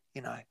 look,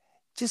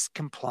 just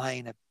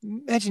complain.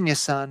 Imagine your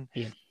son.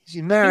 Yeah.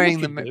 You're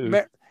marrying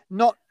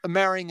not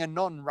marrying a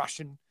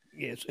non-Russian.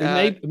 Yes, who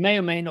may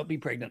or may not be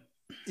pregnant.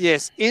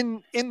 Yes,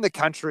 in the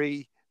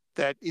country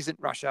that isn't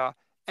Russia,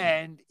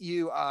 and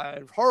you are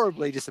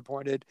horribly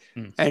disappointed,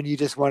 and you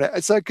just want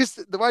to. So, because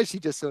the way she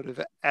just sort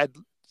of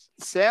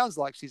sounds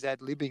like she's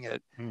ad-libbing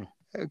it.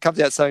 It comes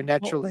out so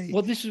naturally.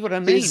 Well, this is what I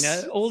mean.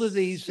 All of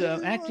these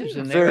actors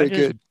in there are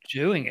just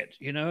doing it,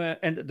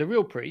 and the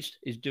real priest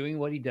is doing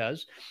what he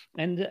does,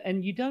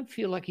 and you don't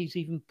feel like he's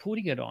even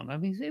putting it on. I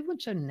mean,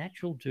 everyone's so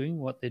natural doing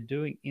what they're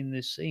doing in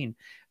this scene,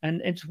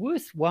 and it's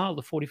worthwhile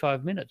the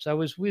 45 minutes. I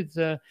was with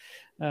a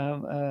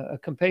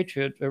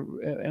compatriot,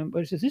 and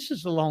I said, "This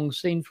is a long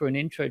scene for an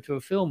intro to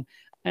a film."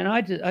 And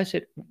I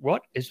said,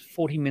 "What is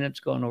 40 minutes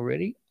gone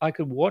already? I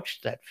could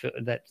watch the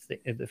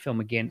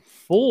film again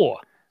for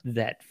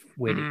that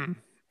wedding."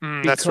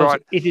 That's right.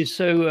 It is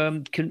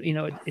so,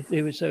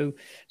 there was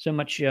so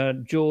much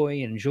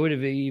joy and joie de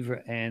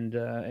vivre and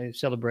a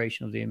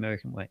celebration of the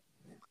American way.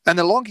 And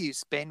the longer you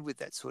spend with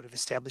that sort of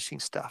establishing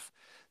stuff,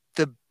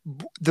 the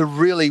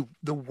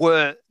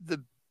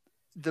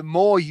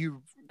more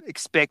you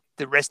expect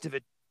the rest of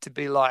it to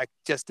be like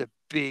just a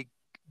big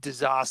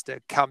disaster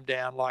come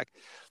down. Like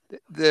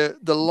the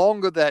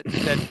longer that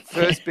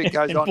first bit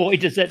goes on, boy,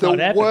 does that not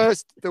happen.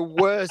 The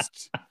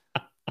worst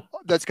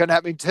that's going to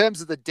happen in terms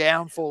of the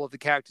downfall of the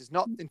characters,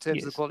 not in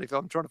terms of the quality of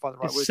film. I'm trying to find the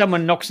right word.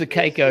 Someone knocks the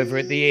cake over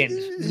at the end.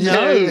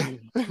 No.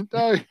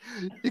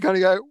 You're going to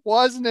go,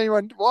 why isn't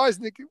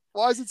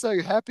it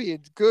so happy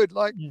and good?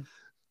 Like,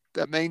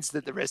 that means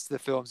that the rest of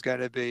the film is going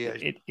to be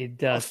a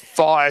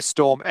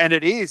firestorm, and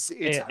it is.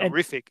 It's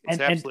horrific. It's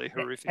absolutely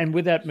horrific. And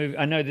with that movie,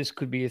 I know this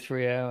could be a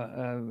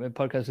 3-hour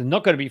podcast. It's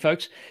not going to be,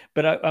 folks,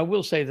 but I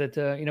will say that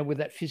with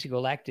that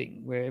physical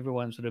acting where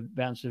everyone sort of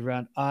bounces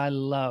around, I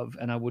love,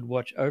 and I would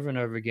watch over and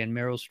over again,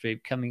 Meryl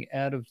Streep coming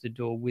out of the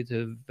door with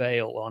her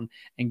veil on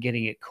and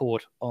getting it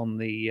caught on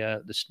the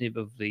snib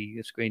of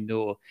the screen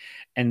door,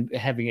 and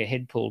having her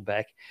head pulled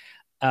back.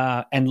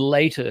 and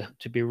later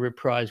to be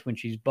reprised when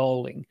she's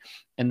bowling,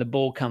 and the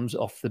ball comes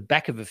off the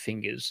back of her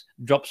fingers,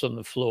 drops on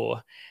the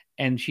floor,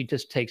 and she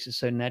just takes it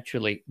so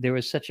naturally. There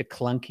is such a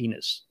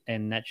clunkiness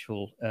and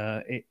natural.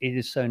 It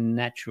is so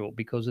natural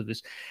because of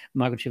this.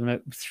 Michael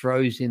Cimino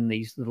throws in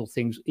these little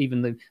things.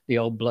 Even the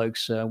old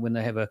blokes, when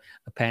they have a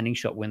panning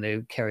shot, when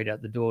they're carried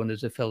out the door and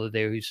there's a fellow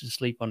there who's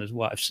asleep on his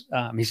wife's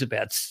arm. He's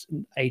about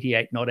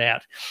 88 not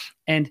out.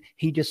 And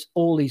he just,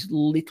 all these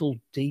little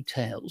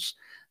details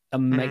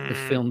make the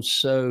film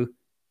so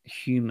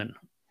human.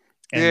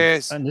 And,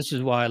 yes. And this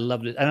is why I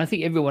loved it. And I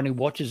think everyone who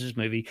watches this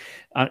movie,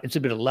 it's a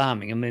bit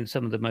alarming. I mean,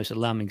 some of the most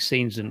alarming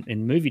scenes in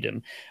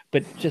moviedom,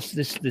 but just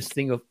this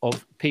thing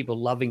of people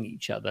loving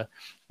each other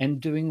and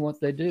doing what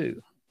they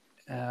do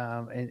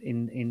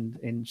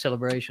in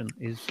celebration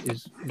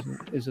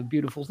is a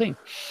beautiful thing.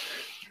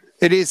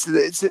 It is.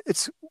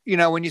 It's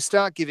when you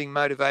start giving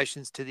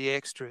motivations to the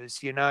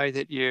extras, you know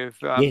that you've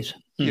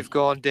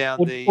gone down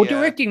or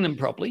directing them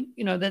properly.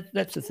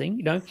 That's the thing.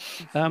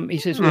 He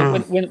says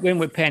when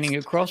we're panning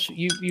across,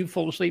 you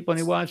fall asleep on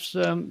your wife's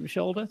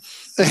shoulder.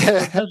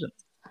 It doesn't.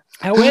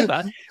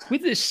 However,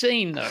 with this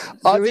scene though,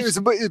 I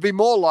think it'd be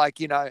more like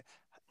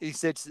he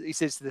says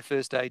to the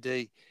first AD,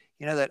 that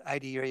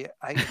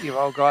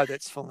 80-year-old guy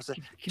that's fallen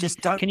asleep.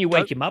 Can you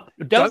wake him up?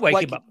 Don't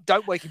wake him up.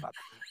 Don't wake him up.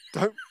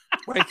 Don't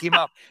wake him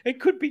up.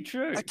 It could be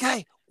true.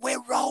 Okay,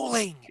 we're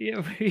rolling.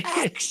 Yeah.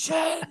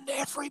 Action,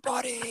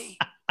 everybody.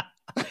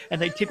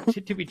 And they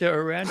tippy-toe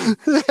around him.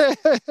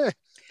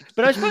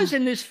 But I suppose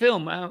in this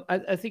film,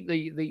 I think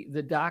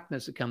the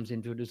darkness that comes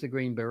into it is the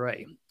Green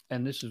Beret.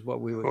 And this is what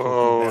we were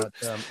talking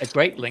about at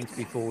great length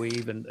before we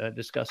even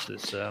discussed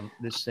this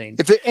scene.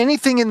 If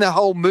anything in the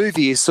whole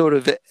movie is sort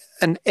of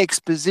an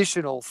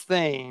expositional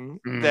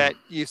thing that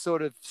you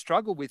sort of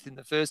struggle with in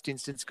the first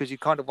instance, because you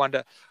kind of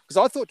wonder, because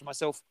I thought to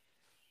myself,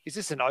 is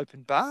this an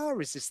open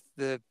bar? Is this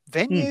the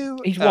venue?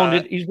 He's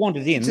wandered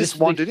in. Just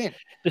wandered in.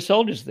 The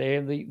soldiers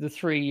there, the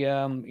three,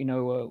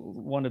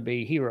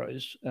 wannabe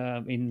heroes.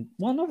 Not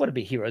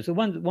wannabe heroes. The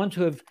ones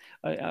who have,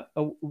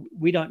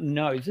 we don't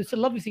know. It's a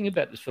lovely thing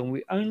about this film.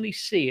 We only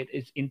see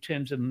it in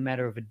terms of a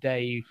matter of a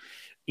day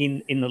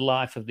in the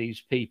life of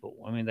these people.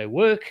 I mean, they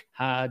work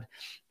hard.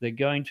 They're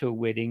going to a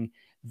wedding.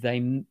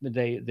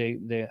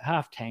 They're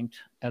half tanked.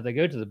 They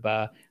go to the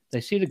bar.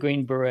 They see the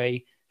Green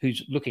Beret,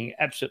 who's looking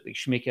absolutely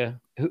schmicker,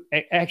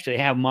 actually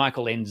how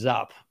Michael ends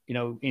up,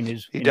 in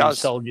his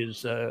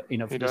soldiers, for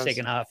the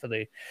second half of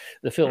the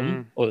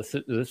film or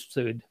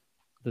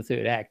the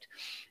third act.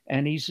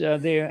 And he's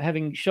there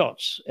having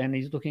shots and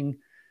he's looking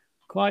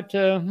quite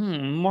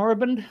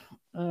moribund,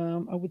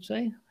 I would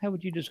say. How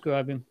would you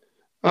describe him?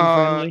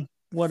 Unfriendly,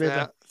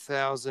 whatever.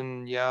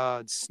 1,000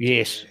 yards.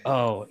 Yes.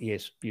 Oh,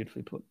 yes.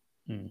 Beautifully put.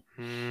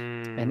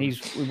 And he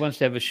wants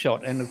to have a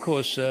shot, and of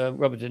course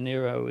Robert De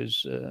Niro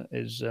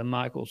as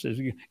Michael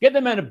says, "Get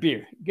the man a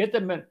beer, get the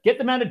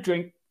man a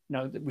drink."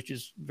 Which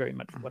is very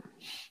much what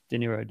De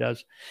Niro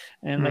does,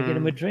 and they get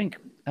him a drink,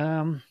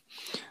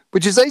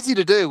 which is easy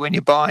to do when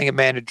you're buying a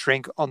man a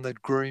drink on the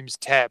groom's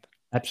tab,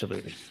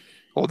 absolutely,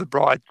 or the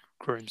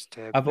bridegroom's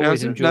tab. I've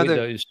always enjoyed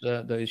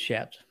those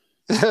shouts.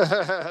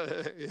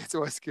 It's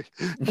always good.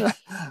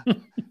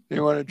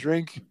 You want a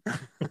drink?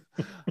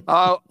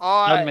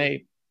 Not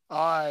me.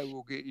 I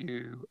will get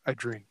you a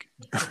drink.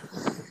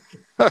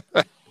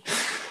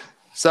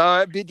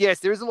 So, but yes,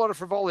 there is a lot of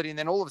frivolity, and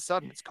then all of a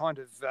sudden, it's kind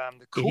of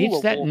the cooler. It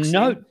hits that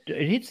note.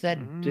 It hits that.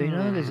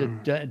 There's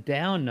a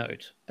down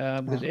note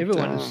because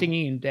everyone is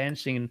singing and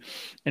dancing,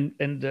 and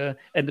the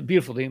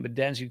beautiful thing about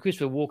dancing,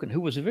 Christopher Walken,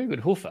 who was a very good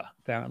hoofer,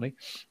 apparently,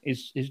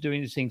 is doing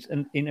these things,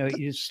 and he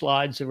just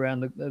slides around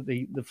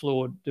the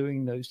floor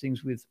doing those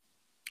things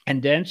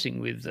and dancing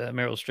with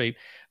Meryl Streep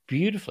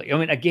beautifully. I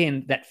mean,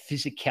 again, that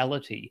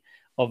physicality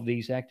of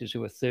these actors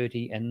who are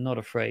 30 and not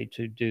afraid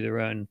to do their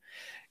own,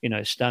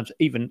 stunts.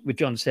 Even with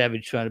John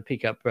Savage trying to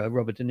pick up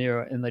Robert De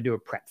Niro, and they do a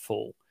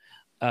pratfall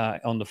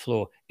on the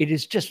floor. It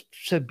is just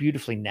so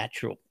beautifully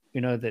natural.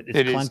 That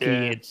it's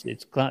clunky,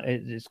 it's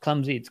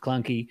clumsy, it's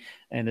clunky,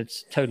 and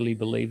it's totally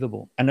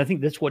believable. And I think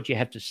that's what you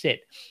have to set,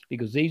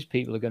 because these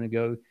people are going to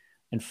go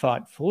and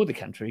fight for the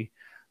country,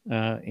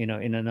 in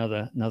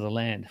another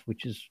land,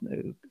 which is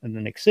in the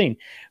next scene.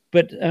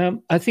 But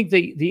I think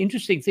the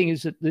interesting thing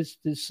is that this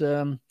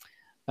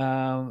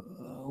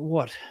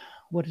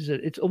what is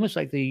it? It's almost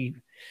like the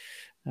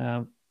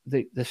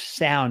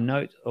sour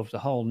note of the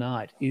whole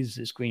night is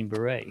this Green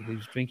Beret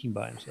who's drinking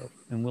by himself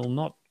and will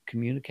not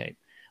communicate.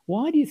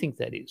 Why do you think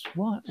that is?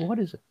 What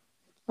is it?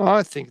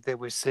 I think that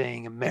we're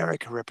seeing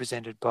America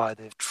represented by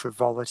the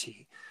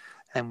frivolity,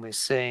 and we're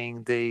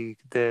seeing the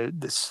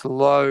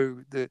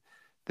slow, the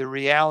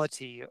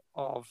reality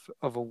of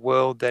a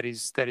world that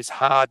is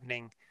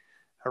hardening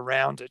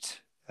around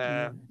it.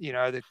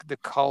 The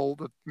coal,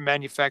 the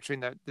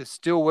manufacturing, the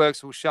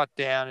steelworks will shut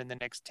down in the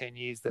next 10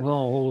 years. The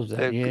oil's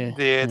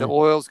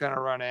going to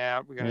run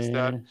out. We're going to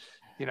start,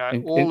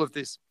 of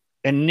this.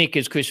 And Nick,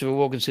 as Christopher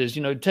Walken says,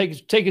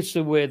 take us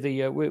to where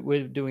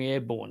we're doing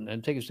airborne,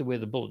 and take us to where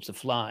the bullets are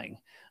flying.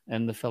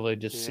 And the fellow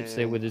just sits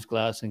there with his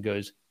glass and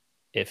goes,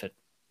 F it.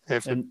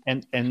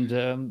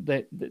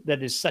 That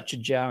is such a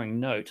jarring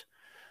note,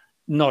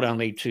 not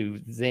only to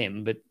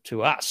them but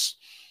to us,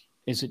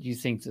 is that you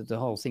think that the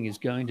whole thing is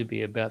going to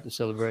be about the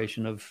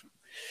celebration of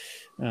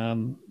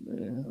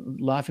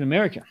life in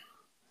America.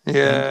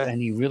 Yeah,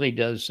 and he really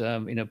does,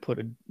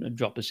 put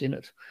drop us in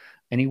it,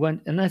 and he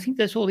won't. And I think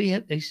that's all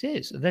he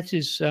says. That's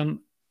his.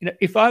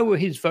 If I were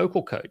his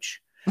vocal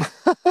coach,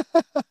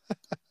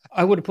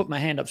 I would have put my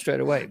hand up straight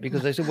away,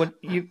 because they said, "What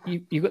you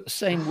got the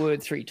same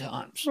word 3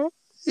 times."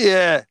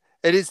 Yeah,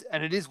 it is,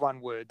 and it is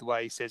one word the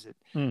way he says it.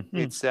 Mm-hmm.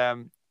 It's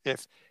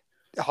if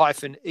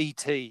hyphen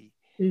et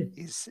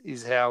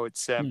is how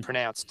it's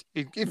pronounced.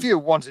 If you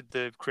wanted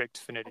the correct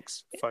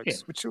phonetics,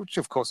 folks, which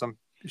of course I'm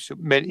sure,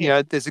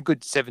 there's a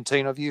good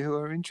 17 of you who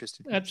are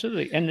interested.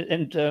 Absolutely,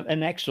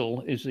 and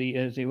Axel is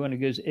the one who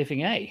goes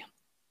effing A,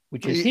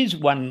 which is his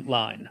one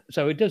line.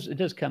 So it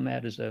does come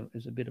out as a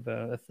bit of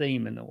a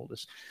theme in all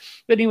this.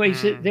 But anyway,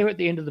 they're at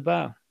the end of the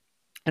bar,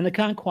 and they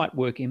can't quite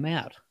work him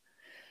out,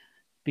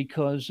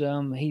 because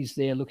he's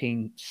there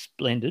looking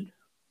splendid,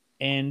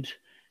 and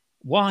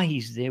why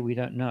he's there we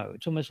don't know.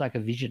 It's almost like a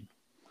vision.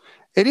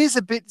 It is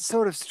a bit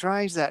sort of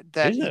strange that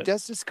he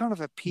does just kind of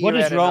appear. What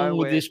is wrong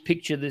with this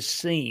picture, this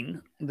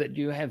scene, that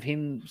you have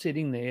him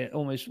sitting there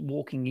almost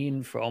walking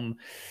in from,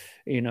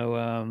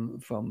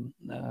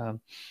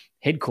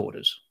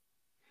 headquarters?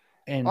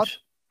 And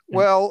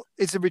well,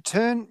 it's a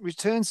return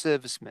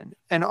serviceman,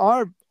 and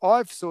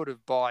I've sort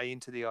of buy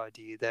into the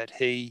idea that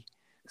he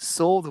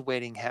saw the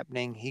wedding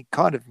happening. He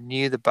kind of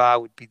knew the bar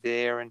would be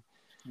there,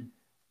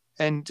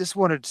 and just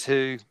wanted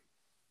to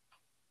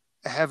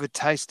have a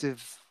taste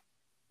of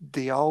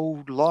the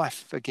old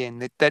life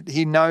again that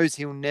he knows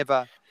he'll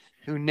never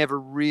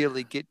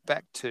really get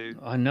back to.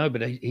 I know,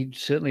 but he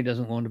certainly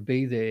doesn't want to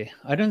be there.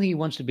 I don't think he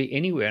wants to be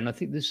anywhere, and I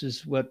think this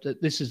is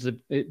the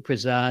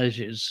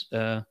presages.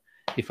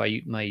 If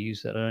I may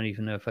use that, I don't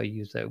even know if I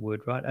use that word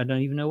right. I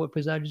don't even know what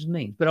presages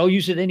means, but I'll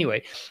use it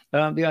anyway.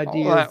 The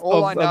idea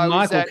of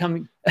Michael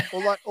coming.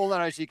 all I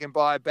know is you can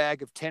buy a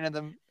bag of 10 of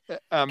them.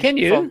 Can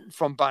you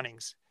from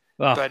Bunnings?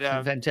 Oh, but,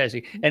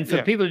 fantastic! And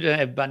for people who don't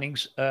have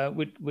Bunnings,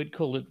 we'd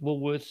call it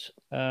Woolworths.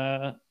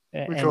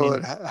 We call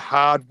it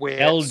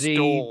hardware LD,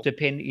 store.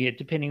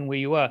 depending where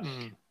you are.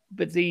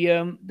 But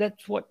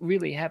that's what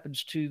really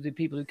happens to the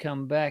people who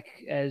come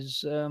back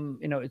as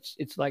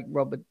it's like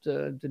Robert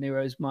De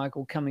Niro's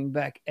Michael coming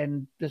back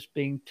and just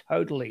being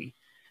totally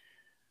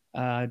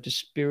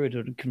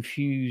dispirited,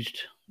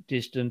 confused,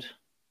 distant,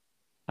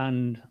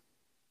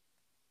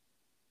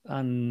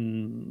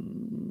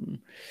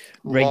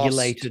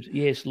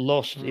 unregulated,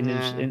 lost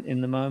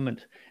in the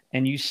moment.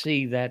 And you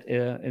see that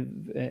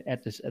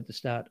at the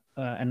start,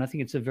 and I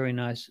think it's a very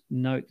nice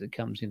note that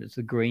comes in. It's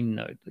the green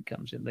note that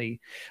comes in, the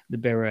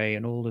beret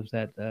and all of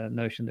that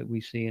notion that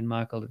we see in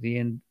Michael at the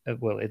end,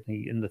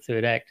 in the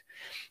third act,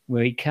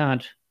 where he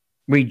can't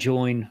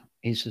rejoin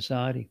his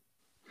society.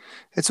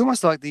 It's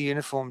almost like the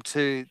uniform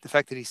too. The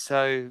fact that he's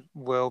so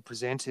well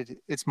presented,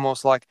 it's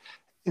almost like,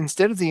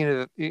 instead of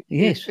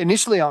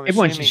initially,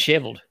 everyone's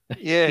disheveled.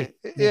 Yeah.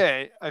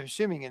 I'm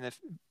assuming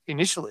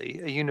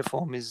initially a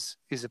uniform is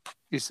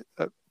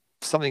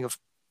something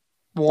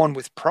worn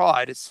with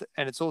pride.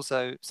 It's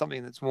also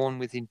something that's worn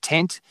with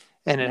intent,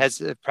 and it has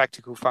a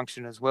practical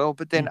function as well.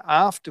 But then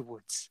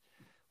afterwards,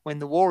 when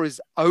the war is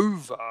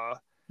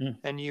over,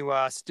 and you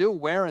are still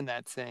wearing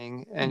that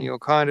thing, and you're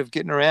kind of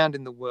getting around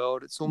in the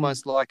world, it's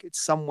almost like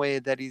it's somewhere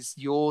that is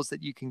yours,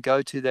 that you can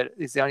go to, that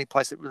is the only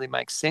place that really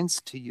makes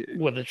sense to you.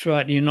 Well, that's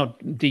right. You're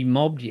not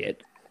demobbed yet,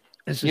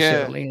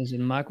 necessarily, as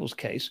in Michael's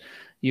case.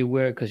 You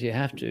wear it because you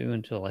have to,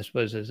 until I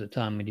suppose there's a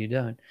time when you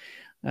don't.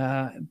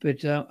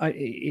 But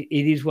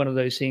it is one of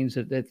those scenes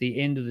that at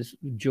the end of this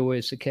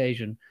joyous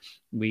occasion,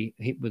 we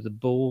hit with the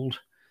bald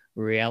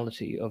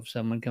reality of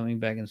someone coming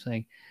back and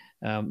saying,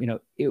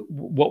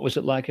 what was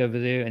it like over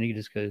there? And he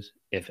just goes,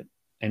 F it,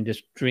 and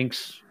just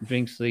drinks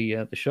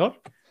the shot,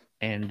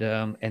 and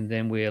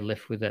then we're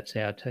left with that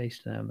sour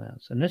taste in our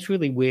mouths. And that's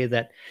really where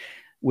that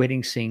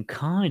wedding scene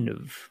kind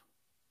of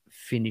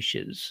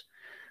finishes,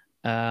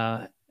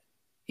 in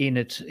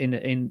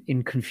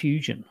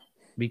confusion,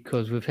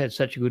 because we've had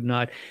such a good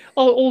night.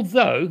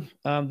 Although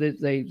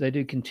they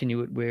do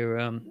continue it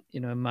where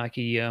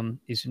Mikey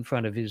is in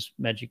front of his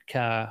magic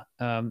car,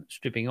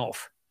 stripping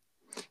off.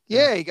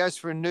 Yeah, he goes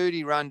for a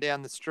nudie run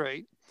down the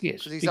street. Yes,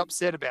 because he's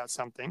upset about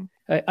something.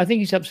 I think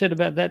he's upset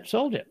about that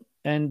soldier,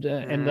 and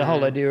the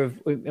whole idea of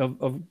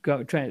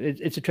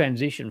it's a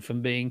transition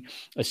from being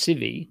a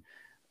civvy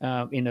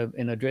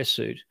in a dress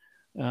suit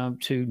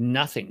to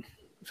nothing.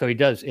 So he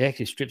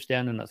actually strips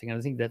down to nothing, and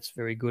I think that's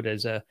very good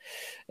as a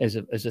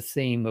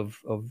theme of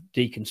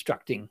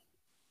deconstructing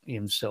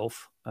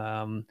himself.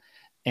 And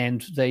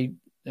they.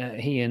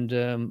 He and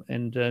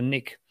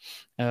Nick,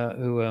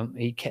 who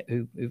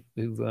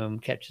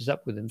catches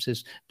up with him,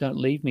 says, "Don't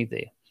leave me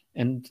there,"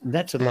 and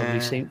that's a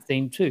lovely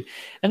theme too.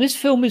 And this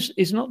film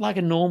is not like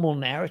a normal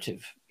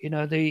narrative.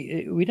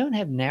 We don't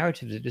have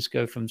narratives that just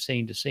go from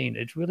scene to scene.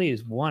 It really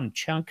is one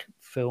chunk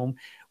film,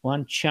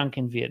 one chunk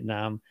in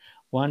Vietnam,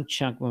 one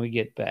chunk when we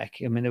get back.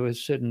 I mean, there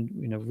was certain,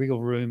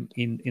 wriggle room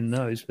in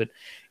those, but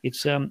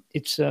it's an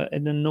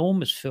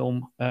enormous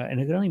film, and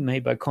it's only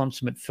made by a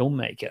consummate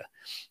filmmaker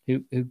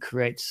who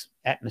creates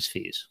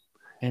atmospheres.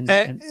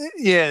 And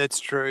yeah, that's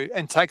true,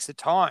 and takes the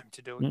time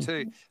to do it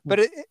too.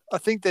 But I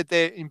think that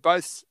they're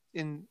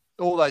in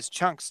all those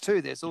chunks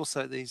too. There's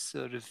also these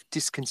sort of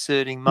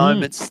disconcerting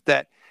moments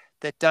that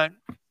don't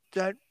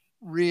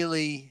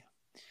really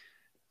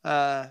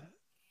aren't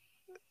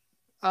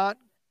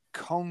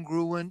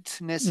congruent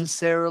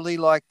necessarily.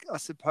 Like, I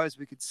suppose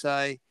we could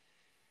say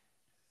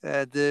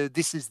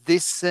this is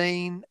this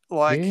scene,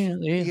 like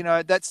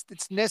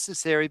it's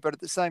necessary, but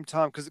at the same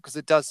time, because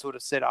it does sort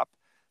of set up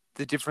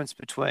the difference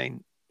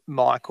between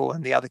Michael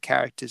and the other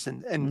characters,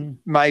 and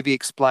maybe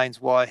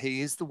explains why he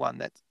is the one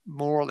that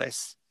more or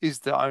less is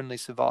the only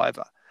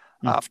survivor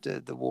after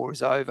the war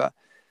is over,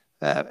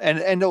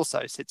 and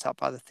also sets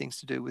up other things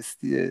to do with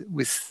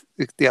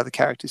the other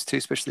characters too,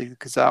 especially the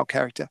Cazale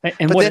character.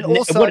 And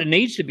what it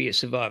needs to be a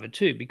survivor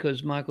too,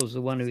 because Michael's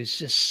the one who is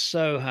just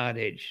so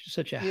hard-edged,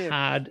 such a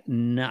hard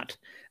nut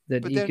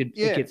that he could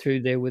get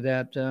through there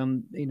without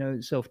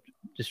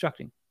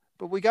self-destructing.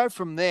 But we go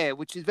from there,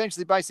 which is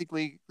eventually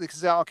basically the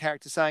Cazale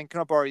character saying,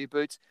 "Can I borrow your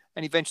boots?"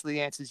 And eventually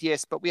the answer is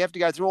yes. But we have to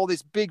go through all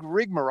this big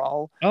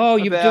rigmarole. Oh,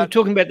 you're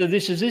talking about the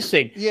 "this is this"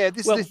 thing. Yeah,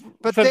 this.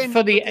 But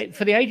for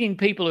the 18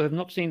 people who have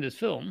not seen this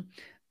film,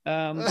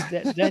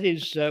 that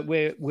is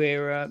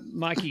where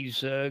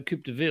Mikey's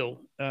Coupe de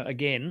Ville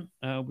again,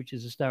 which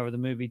is the star of the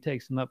movie,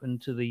 takes them up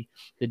into the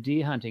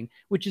deer hunting,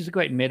 which is a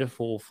great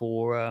metaphor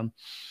for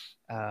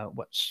I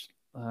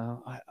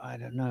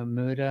don't know,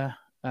 murder,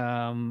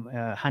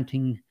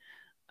 hunting.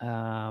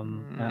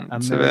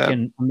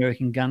 American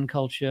gun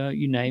culture,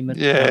 you name it.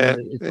 Yeah,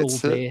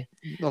 it's all there.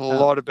 A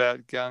lot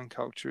about gun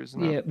culture,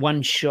 isn't it? Yeah,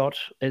 one shot,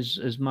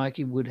 as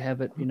Mikey would have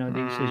it. He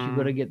says you've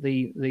got to get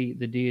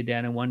the deer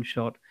down in one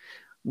shot,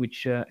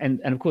 which and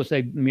of course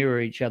they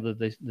mirror each other,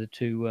 the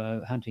two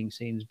hunting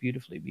scenes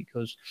beautifully,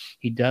 because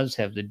he does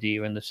have the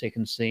deer in the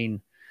second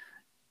scene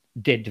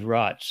dead to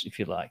rights, if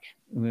you like,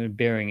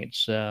 bearing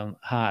its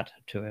heart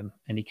to him,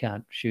 and he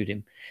can't shoot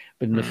him.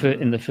 But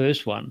in the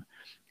first one.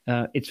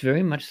 It's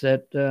very much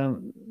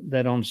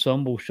that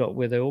ensemble shot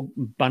where they all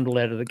bundle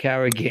out of the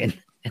car again.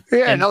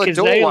 Yeah, another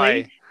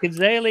doorway.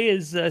 Cazale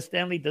is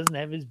Stanley doesn't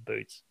have his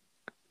boots.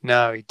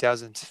 No, he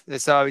doesn't.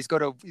 So he's got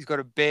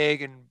to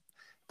beg,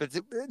 but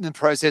in the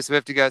process we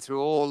have to go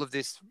through all of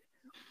this,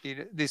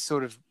 this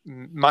sort of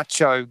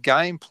macho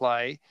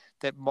gameplay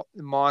that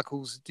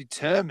Michael's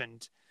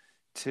determined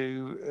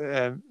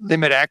to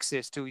limit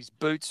access to his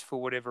boots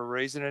for whatever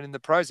reason, and in the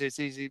process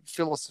he's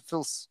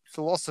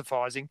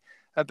philosophizing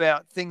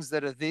about things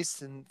that are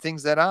this and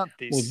things that aren't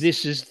this. Well,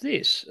 this is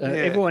this.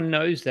 Everyone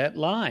knows that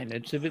line.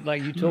 It's a bit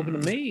like you talking to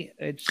me.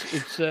 That's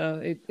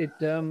the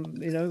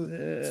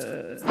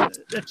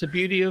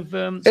beauty of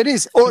it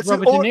is. Robert De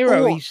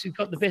Niro. He's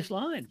got the best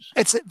lines.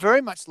 It's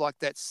very much like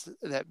that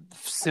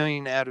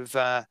scene out of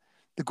The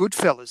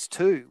Goodfellas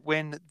too,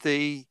 when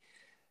they're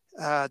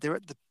at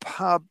the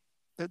pub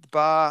at the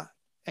bar,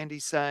 and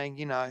he's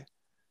saying,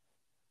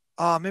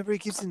 remember he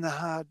gives him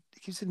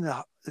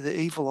the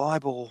evil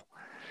eyeball.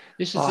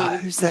 Who's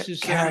that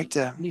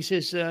character? He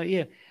says,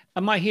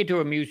 am I here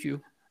to amuse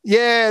you?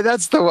 Yeah,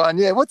 that's the one.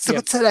 Yeah, what's that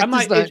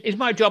actor's name? Is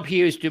my job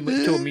here is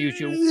to amuse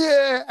you?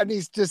 Yeah, and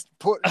he's just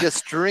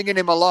stringing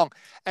him along,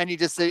 and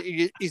he's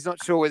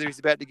not sure whether he's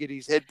about to get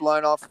his head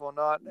blown off or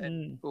not,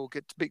 or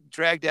get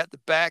dragged out the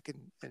back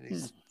and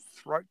his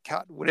throat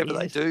cut, whatever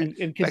they do.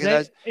 And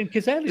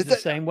Cazale is the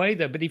same way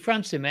though, but he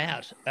fronts him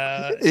out.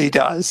 He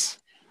does.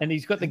 And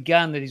he's got the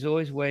gun that he's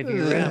always waving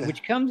around,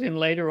 which comes in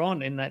later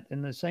on in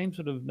the same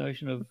sort of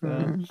notion of,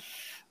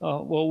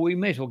 we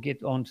may as well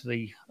get onto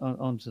the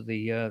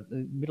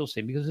middle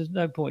scene, because there's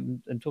no point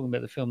in talking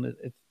about the film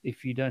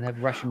if you don't have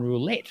Russian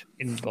roulette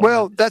involved.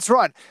 Well, that's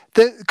right,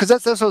 because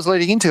that's what I was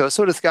leading into. I was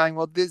sort of going,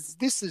 well,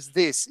 this is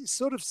this. It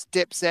sort of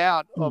steps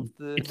out of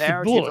the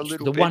narrative a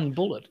little bit. The one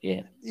bullet,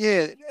 yeah.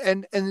 Yeah,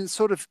 and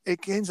sort of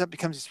it ends up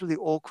becomes this really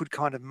awkward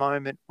kind of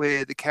moment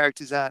where the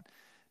characters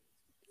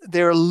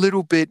they're a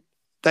little bit.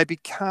 They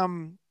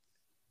become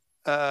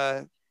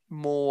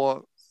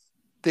more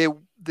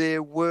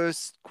their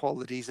worst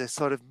qualities are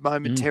sort of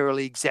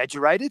momentarily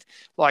exaggerated,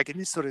 like in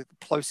this sort of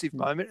plosive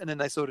moment, and then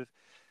they sort of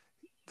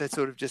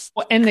just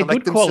and they're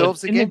collect good themselves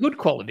qualities, again. And they're good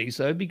qualities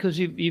though, because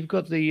you've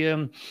got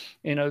the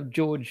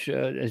George,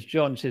 as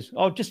John says,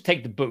 just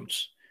take the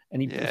boots,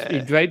 and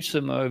he drapes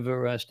them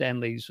over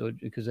Stanley's or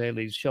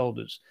Cazale's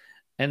shoulders,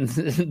 and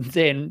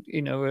then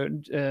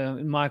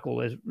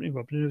Michael, as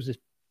Rob says,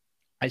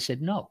 I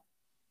said no.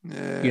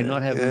 You're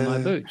not having my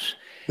boots.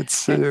 It's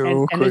so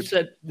awkward. And it's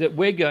that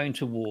we're going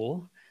to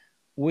war.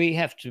 We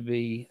have to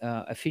be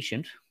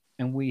efficient,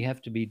 and we have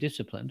to be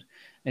disciplined.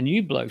 And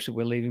you blokes that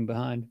we're leaving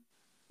behind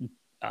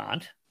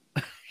aren't.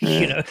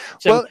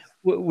 So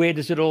where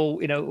does it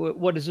all?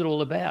 What is it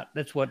all about?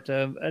 That's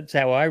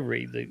how I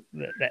read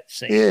that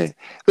scene. Yeah,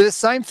 but the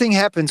same thing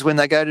happens when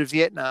they go to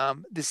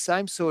Vietnam. The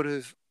same sort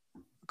of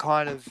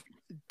kind of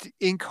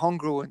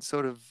incongruent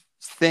sort of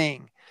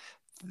thing.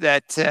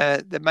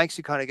 that makes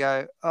you kind of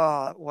go,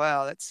 oh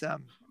wow, that's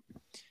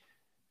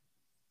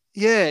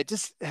it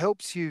just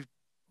helps you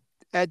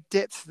add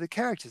depth to the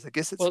characters. I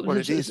guess it's what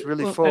it is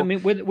really for. I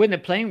mean, when they're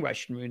playing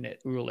Russian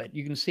roulette,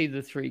 you can see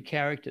the three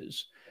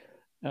characters.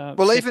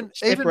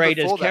 Separate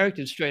as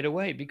characters straight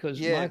away, because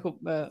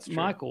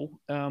Michael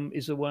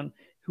is the one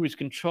who is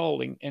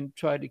controlling and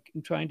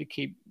trying to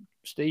keep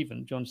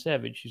Stephen, John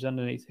Savage, who's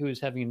underneath, who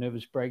is having a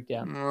nervous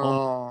breakdown.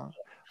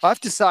 I have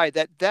to say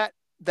that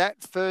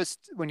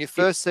first, when you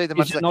first see them,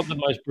 it's not the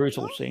most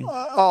brutal scene.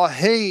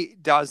 He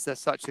does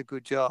such a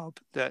good job,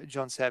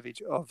 John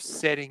Savage, of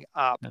setting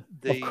up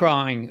of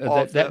crying,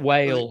 that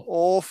wail, the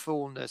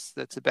awfulness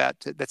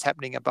that's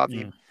happening above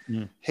him.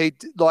 He,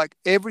 like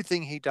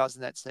everything he does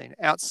in that scene,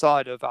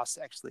 outside of us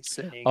actually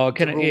seeing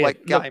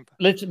game.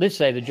 Let's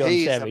say that John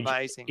Savage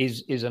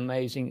is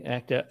amazing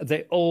actor.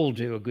 They all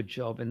do a good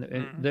job,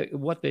 and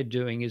what they're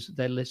doing is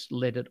they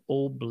let it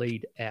all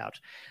bleed out.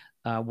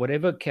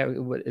 Whatever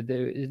character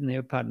there is in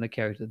their part in the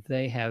character,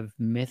 they have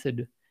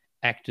method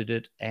acted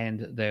it,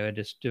 and they're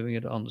just doing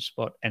it on the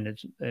spot, and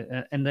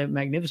they're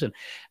magnificent.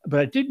 But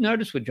I did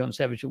notice with John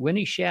Savage, when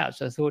he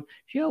shouts, I thought,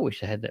 gee, I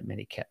wish I had that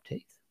many cap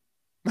teeth.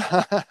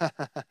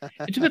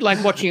 It's a bit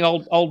like watching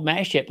old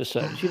MASH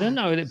episodes. You don't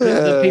know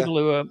the people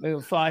who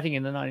are fighting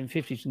in the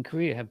 1950s in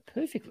Korea have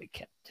perfectly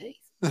kept teeth.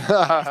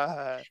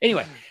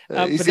 Anyway,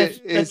 but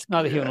that's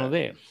neither here nor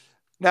there.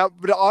 Now,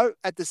 but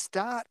at the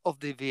start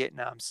of the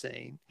Vietnam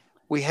scene,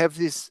 we have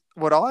this,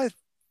 what I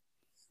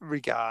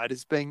regard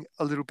as being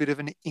a little bit of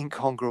an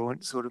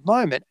incongruent sort of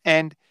moment,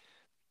 and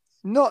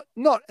not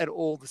at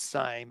all the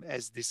same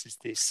as this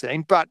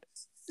scene, but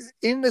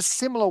in a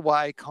similar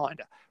way,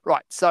 kind of.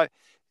 Right, so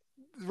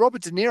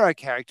Robert De Niro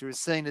character is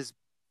seen as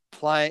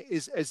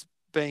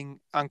being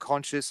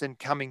unconscious and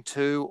coming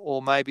to,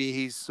 or maybe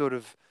he's sort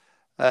of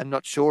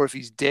not sure if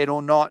he's dead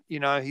or not. You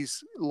know,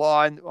 he's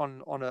lying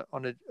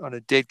on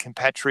a dead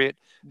compatriot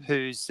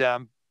who's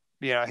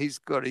he's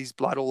got his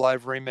blood all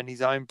over him and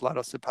his own blood,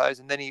 I suppose.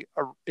 And then he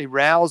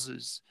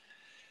rouses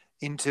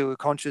into a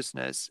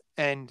consciousness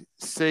and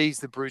sees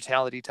the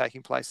brutality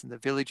taking place in the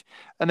village,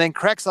 and then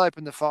cracks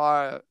open the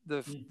fire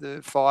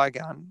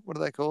gun. What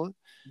do they call it?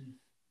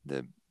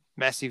 The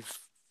massive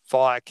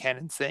fire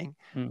cannon thing,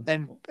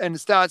 and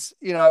starts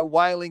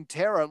wailing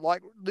terror,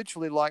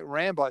 literally like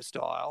Rambo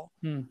style,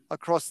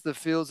 across the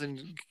fields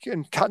and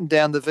cutting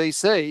down the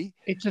VC.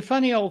 It's a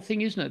funny old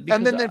thing, isn't it? Because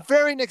and then the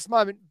very next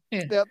moment,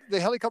 the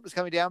helicopter's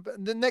coming down,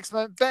 but the next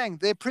moment, bang,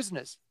 they're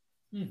prisoners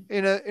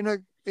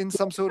in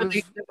some sort of.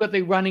 But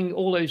they're running,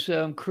 all those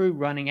crew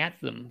running at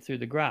them through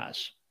the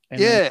grass. And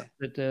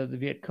that the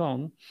Viet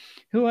Cong,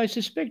 who I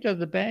suspect are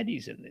the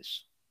baddies in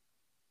this.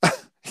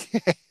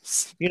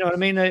 Yes. You know what I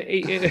mean?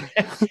 Because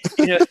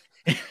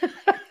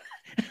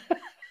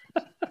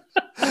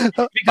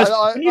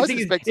I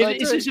suspect so too.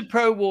 This is a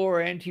pro-war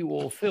or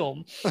anti-war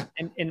film,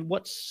 and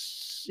what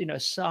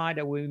side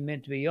are we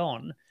meant to be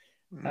on?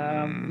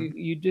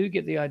 You do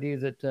get the idea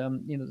that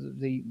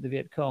the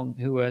Viet Cong,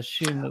 who are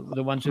assumed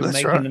the ones who are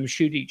making them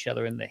shoot each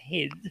other in the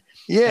head,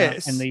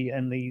 yes,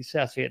 and the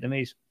South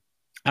Vietnamese.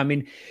 I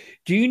mean,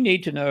 do you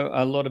need to know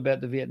a lot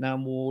about the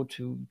Vietnam War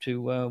to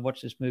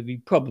watch this movie?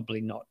 Probably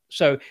not.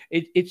 So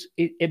but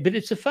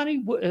it's a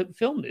funny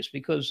film, this,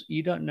 because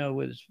you don't know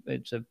whether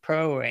it's a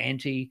pro or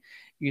anti.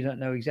 You don't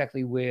know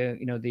exactly where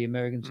the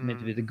Americans are meant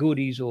to be the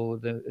goodies, or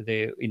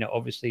they're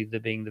obviously they're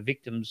being the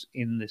victims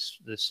in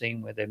the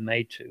scene where they're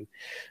made to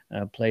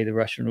play the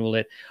Russian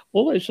roulette.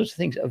 All those sorts of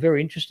things are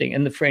very interesting,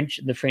 and the French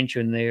are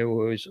in there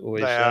always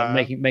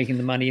making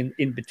the money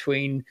in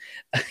between.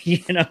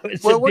 It's a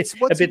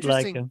bit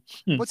like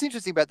what's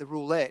interesting about the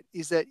roulette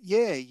is that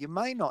you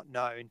may not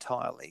know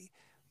entirely.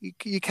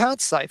 You can't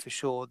say for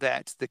sure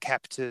that the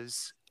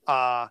captors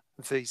are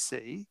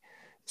VC.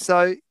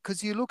 So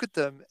because you look at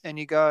them and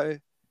you go,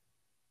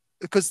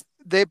 because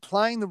they're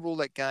playing the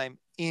roulette game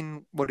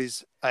in what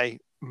is a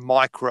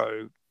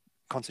micro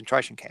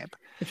concentration camp.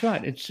 That's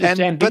right. It's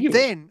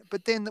ambiguous.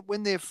 But then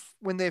when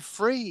they're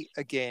free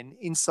again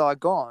in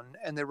Saigon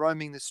and they're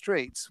roaming the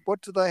streets,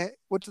 what do they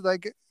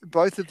get?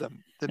 Both of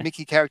them, the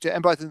Mickey character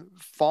and both of them,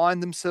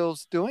 find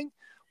themselves doing?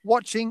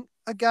 Watching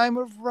a game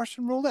of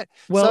Russian roulette.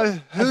 Well, so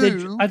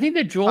I think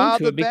they're drawn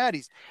to the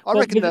baddies. I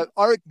reckon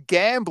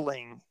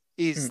gambling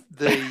is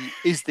the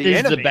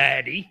enemy. The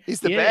baddie. Is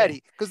the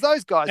baddie, because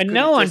those guys. And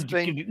no one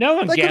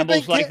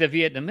gambles like the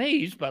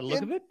Vietnamese, but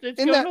look at it,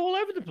 it's going all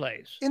over the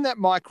place. In that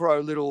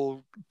micro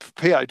little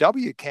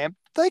POW camp,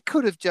 they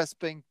could have just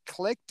been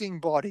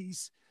collecting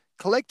bodies,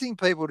 collecting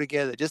people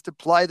together just to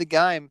play the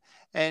game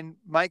and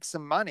make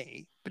some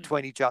money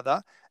between each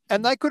other.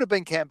 And they could have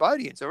been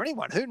Cambodians or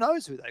anyone. Who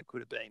knows who they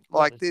could have been?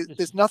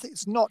 There's nothing.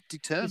 It's not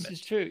determined. This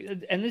is true,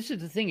 and this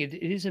is the thing. It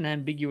is an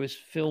ambiguous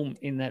film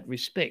in that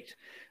respect.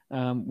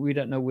 We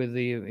don't know whether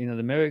the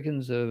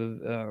Americans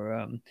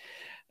are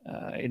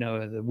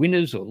the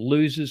winners or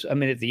losers. I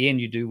mean, at the end,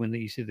 you do when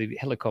you see the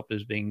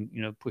helicopters being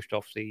pushed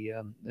off the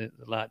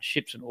large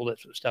ships and all that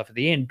sort of stuff at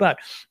the end. But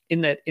in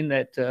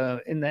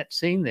that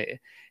scene there,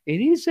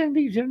 it is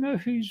ambiguous. You don't know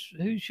who's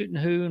shooting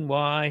who and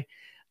why.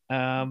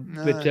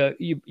 No. But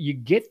you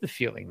get the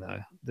feeling though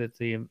that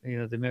the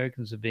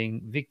Americans are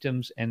being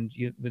victims, and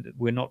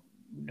we're not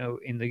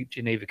in the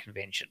Geneva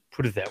Convention.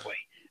 Put it that way.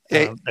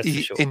 That's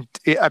for sure.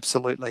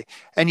 Absolutely.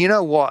 And you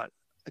know what?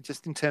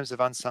 Just in terms of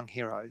unsung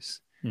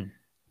heroes,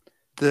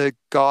 the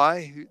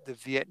guy, the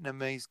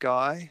Vietnamese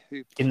guy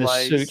who in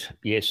plays, the suit,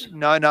 yes.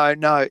 No,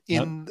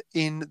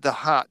 in the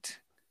hut,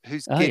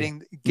 who's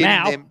getting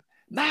them.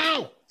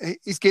 Mao.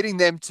 He's getting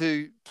them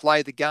to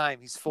play the game.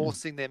 He's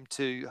forcing them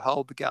to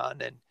hold the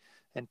gun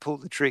and pull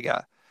the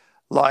trigger.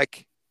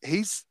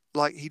 He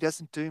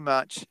doesn't do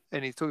much,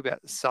 and he's talking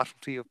about the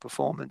subtlety of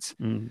performance.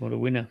 What a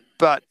winner!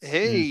 But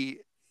he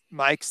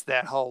makes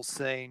that whole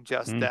scene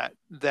just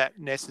that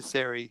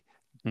necessary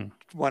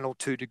 1 or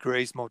 2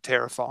 degrees more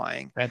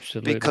terrifying.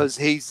 Absolutely. Because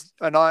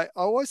I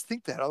always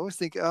think that. I always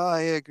think, oh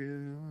yeah,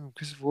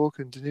 Christopher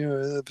Walken, De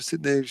Niro, they're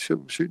sitting there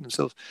shooting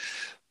themselves.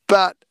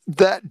 But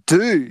that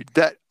dude,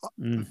 that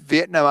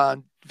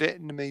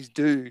Vietnamese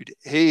dude,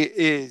 he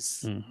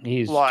is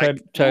he's like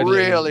totally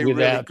really,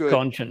 without really good.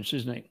 conscience,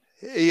 isn't he?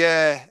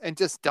 Yeah, and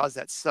just does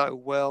that so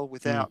well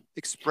without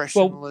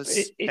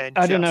expressionless. I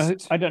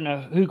don't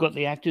know who got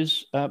the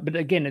actors, but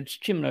again, it's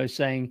Cimino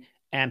saying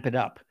amp it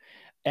up,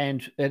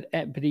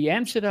 but he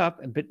amps it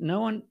up, but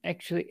no one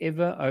actually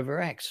ever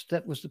overacts.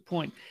 That was the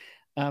point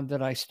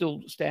that I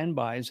still stand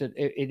by. Is that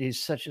it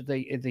is such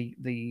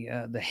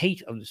the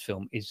heat of this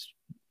film is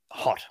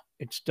hot.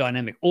 It's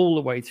dynamic all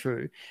the way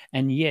through,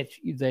 and yet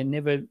they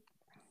never.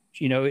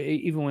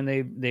 Even when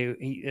De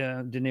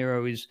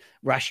Niro is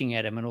rushing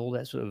at him and all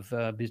that sort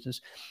of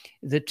business,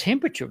 the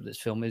temperature of this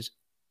film is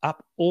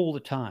up all the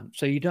time,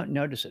 so you don't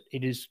notice it.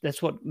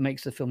 That's what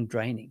makes the film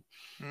draining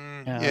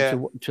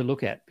to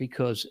look at,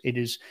 because it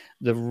is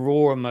the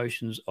raw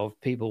emotions of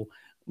people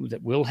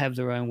that will have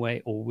their own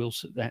way or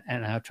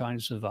and are trying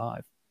to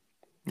survive.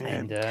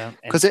 Yeah.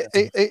 Because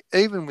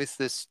even with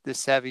this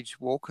Savage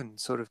Walken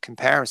sort of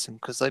comparison,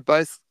 because they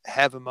both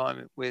have a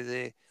moment where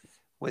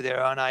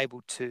they're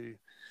unable to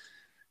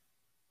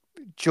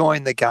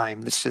join the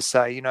game, let's just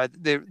say,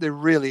 they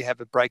really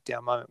have a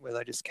breakdown moment where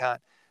they just can't.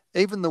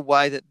 Even though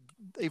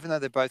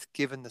they're both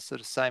given the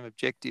sort of same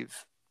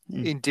objective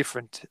in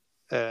different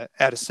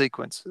out of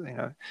sequence,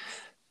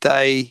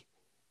 they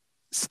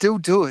still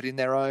do it in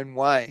their own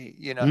way.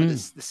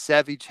 The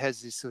Savage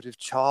has this sort of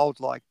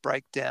childlike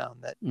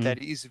breakdown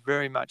that is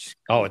very much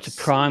it's a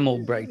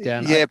primal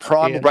breakdown.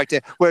 Primal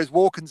breakdown, whereas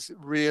Walken's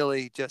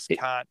really just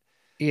can't.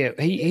 Yeah,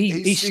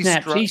 he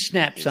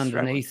snaps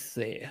underneath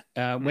there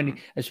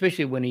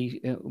especially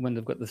when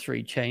they've got the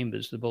 3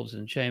 chambers, the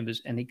Bolton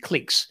chambers, and he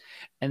clicks,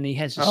 and he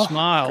has a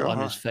smile on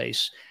his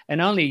face.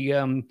 And only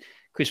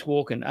Chris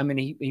Walken, I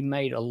mean, he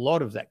made a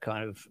lot of that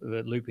kind of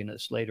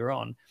loopiness later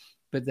on,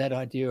 but that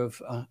idea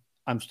of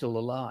I'm still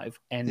alive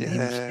and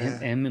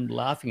him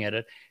laughing at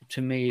it,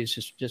 to me is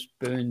just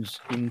burns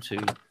into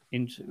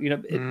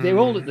they're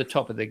all at the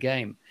top of their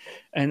game,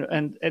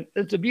 and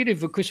it's a beauty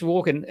for Christopher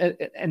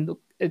Walken. And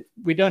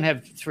we don't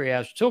have 3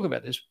 hours to talk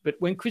about this, but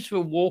when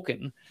Christopher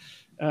Walken,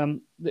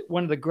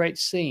 one of the great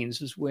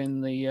scenes is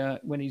when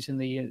he's in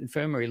the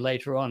infirmary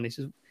later on. He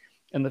says,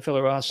 and the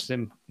fellow asks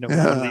him, one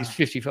of these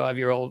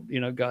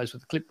 55-year-old guys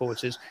with a clipboard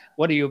says,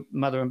 "What are your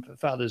mother and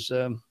father's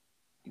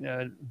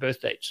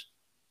birth dates?"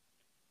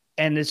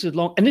 And this is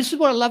long, and this is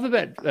what I love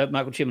about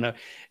Michael Cimino,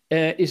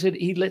 is that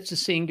he lets the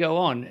scene go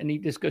on, and he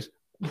just goes,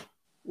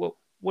 "Well,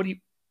 what do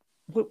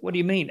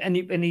you mean?" And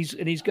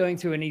he's going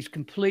through, and he's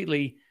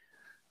completely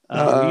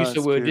we use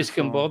the word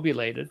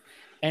discombobulated,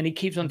 and he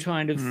keeps on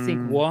trying to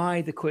think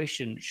why the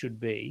question should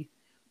be,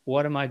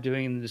 "What am I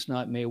doing in this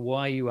nightmare?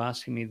 Why are you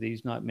asking me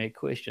these nightmare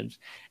questions?"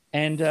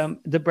 And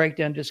the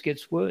breakdown just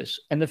gets worse.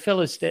 And the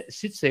fellow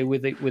sits there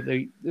with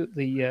the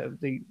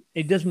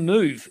he doesn't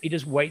move. He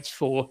just waits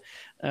for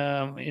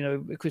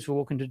Christopher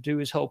Walken to do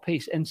his whole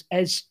piece, and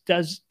as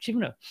does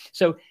Cimino.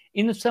 So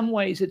in some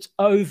ways, it's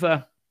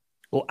over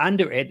or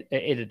under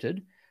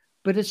edited,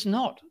 but it's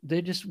not.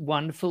 They're just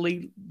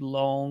wonderfully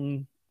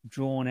long,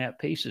 drawn out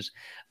pieces.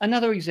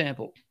 Another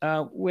example,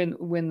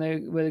 when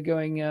they're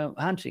going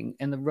hunting,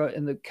 and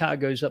the car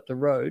goes up the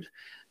road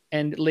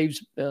and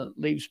leaves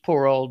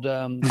poor old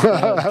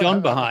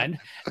John behind,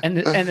 and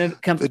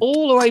it comes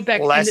all the way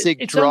back. Classic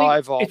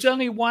drive off. It's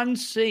only one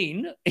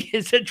scene.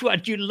 It's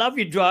what you love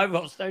your drive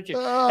offs, don't you?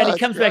 And he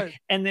comes back,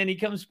 and then he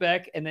comes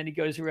back, and then he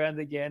goes around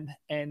again,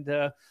 and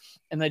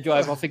they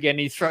drive off again.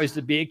 He throws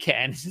the beer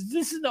can. He says,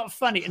 "This is not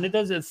funny," and it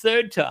does it a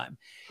third time.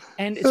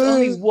 And it's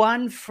only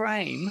one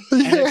frame,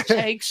 and it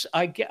takes,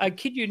 I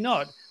kid you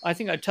not, I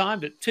think I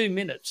timed it 2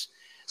 minutes.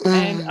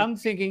 And I'm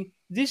thinking,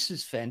 this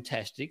is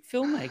fantastic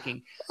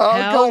filmmaking.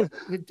 How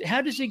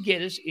does he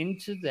get us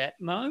into that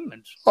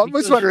moment? I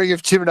was wondering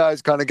if Cimino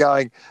is kind of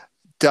going,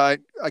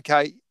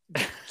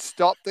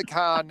 stop the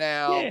car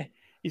now. Yeah,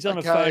 he's on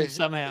a phone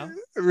somehow.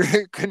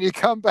 Can you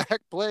come back,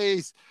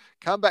 please?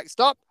 Come back,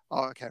 stop.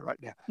 Oh, okay, right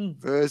now.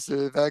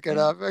 Versus back it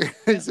up. I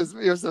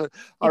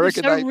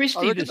reckon they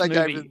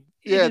gave him.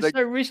 Yeah, it's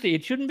so risky.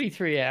 It shouldn't be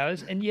 3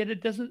 hours, and yet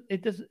it doesn't.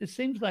 It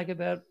seems like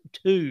about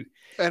 2.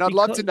 And I'd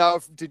love to know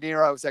if De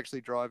Niro was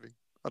actually driving.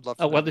 I'd love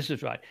to know. Well, this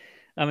is right.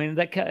 I mean,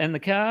 that car and the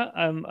car.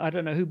 I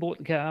don't know who bought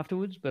the car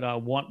afterwards, but I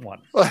want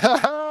one.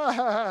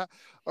 All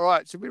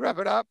right, should we wrap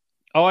it up?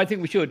 Oh, I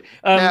think we should.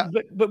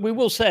 But we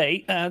will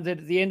say that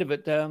at the end of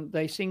it,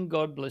 they sing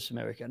 "God Bless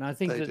America," and I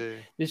think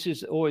this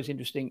is always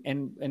interesting.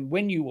 And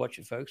when you watch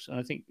it, folks, and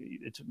I think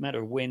it's a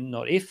matter of when,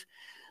 not if.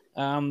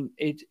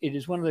 It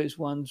is one of those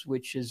ones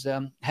which is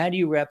how do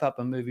you wrap up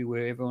a movie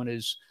where everyone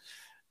is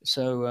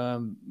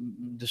so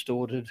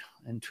distorted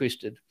and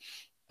twisted,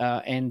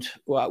 and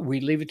we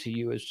leave it to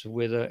you as to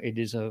whether it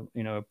is a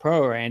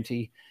pro or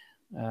anti,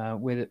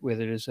 whether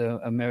it is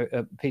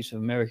a piece of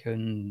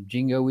American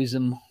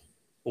jingoism,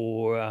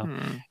 or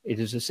it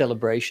is a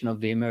celebration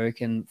of the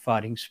American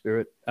fighting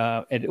spirit.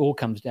 It all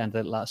comes down to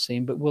that last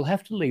scene, but we'll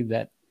have to leave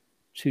that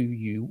to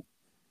you.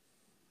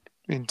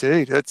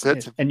 Indeed, that's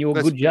and your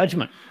good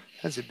judgment.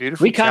 That's a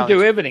beautiful. We can't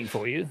do everything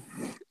for you.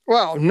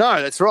 Well,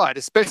 no, that's right.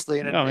 Especially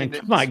in.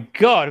 My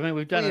God! I mean,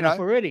 we've done enough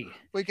already.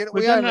 We've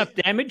done enough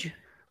damage.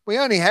 We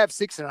only have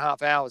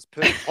 6.5 hours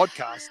per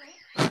podcast.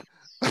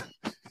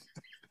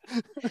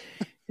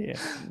 Yeah.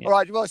 All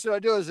right. Well, should I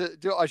do?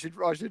 I should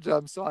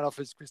sign off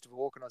as Christopher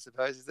Walken, I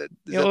suppose. Is that?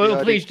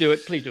 Please do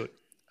it. Please do it.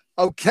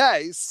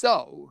 Okay.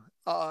 So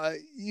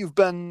you've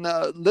been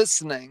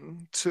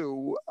listening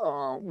to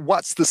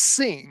What's the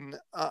Scene?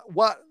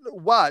 What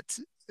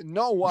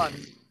no one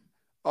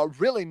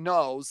really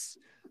knows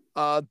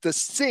the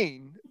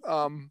scene.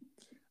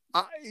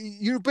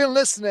 You've been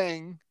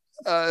listening.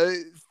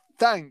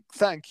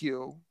 Thank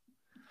you.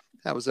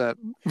 How was that?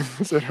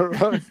 Was that all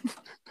right?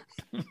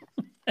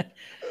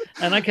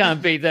 And I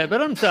can't beat that,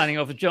 but I'm signing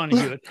off as John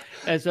Hewitt,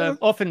 as I've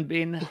often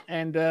been,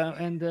 and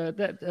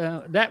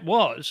that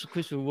was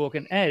Christopher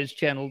Walken as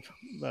channeled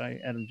by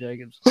Adam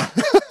Jacobs.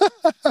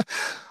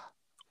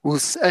 Well,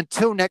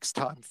 until next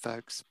time,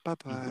 folks.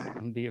 Bye-bye.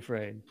 Be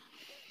afraid.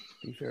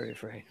 Be very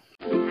afraid.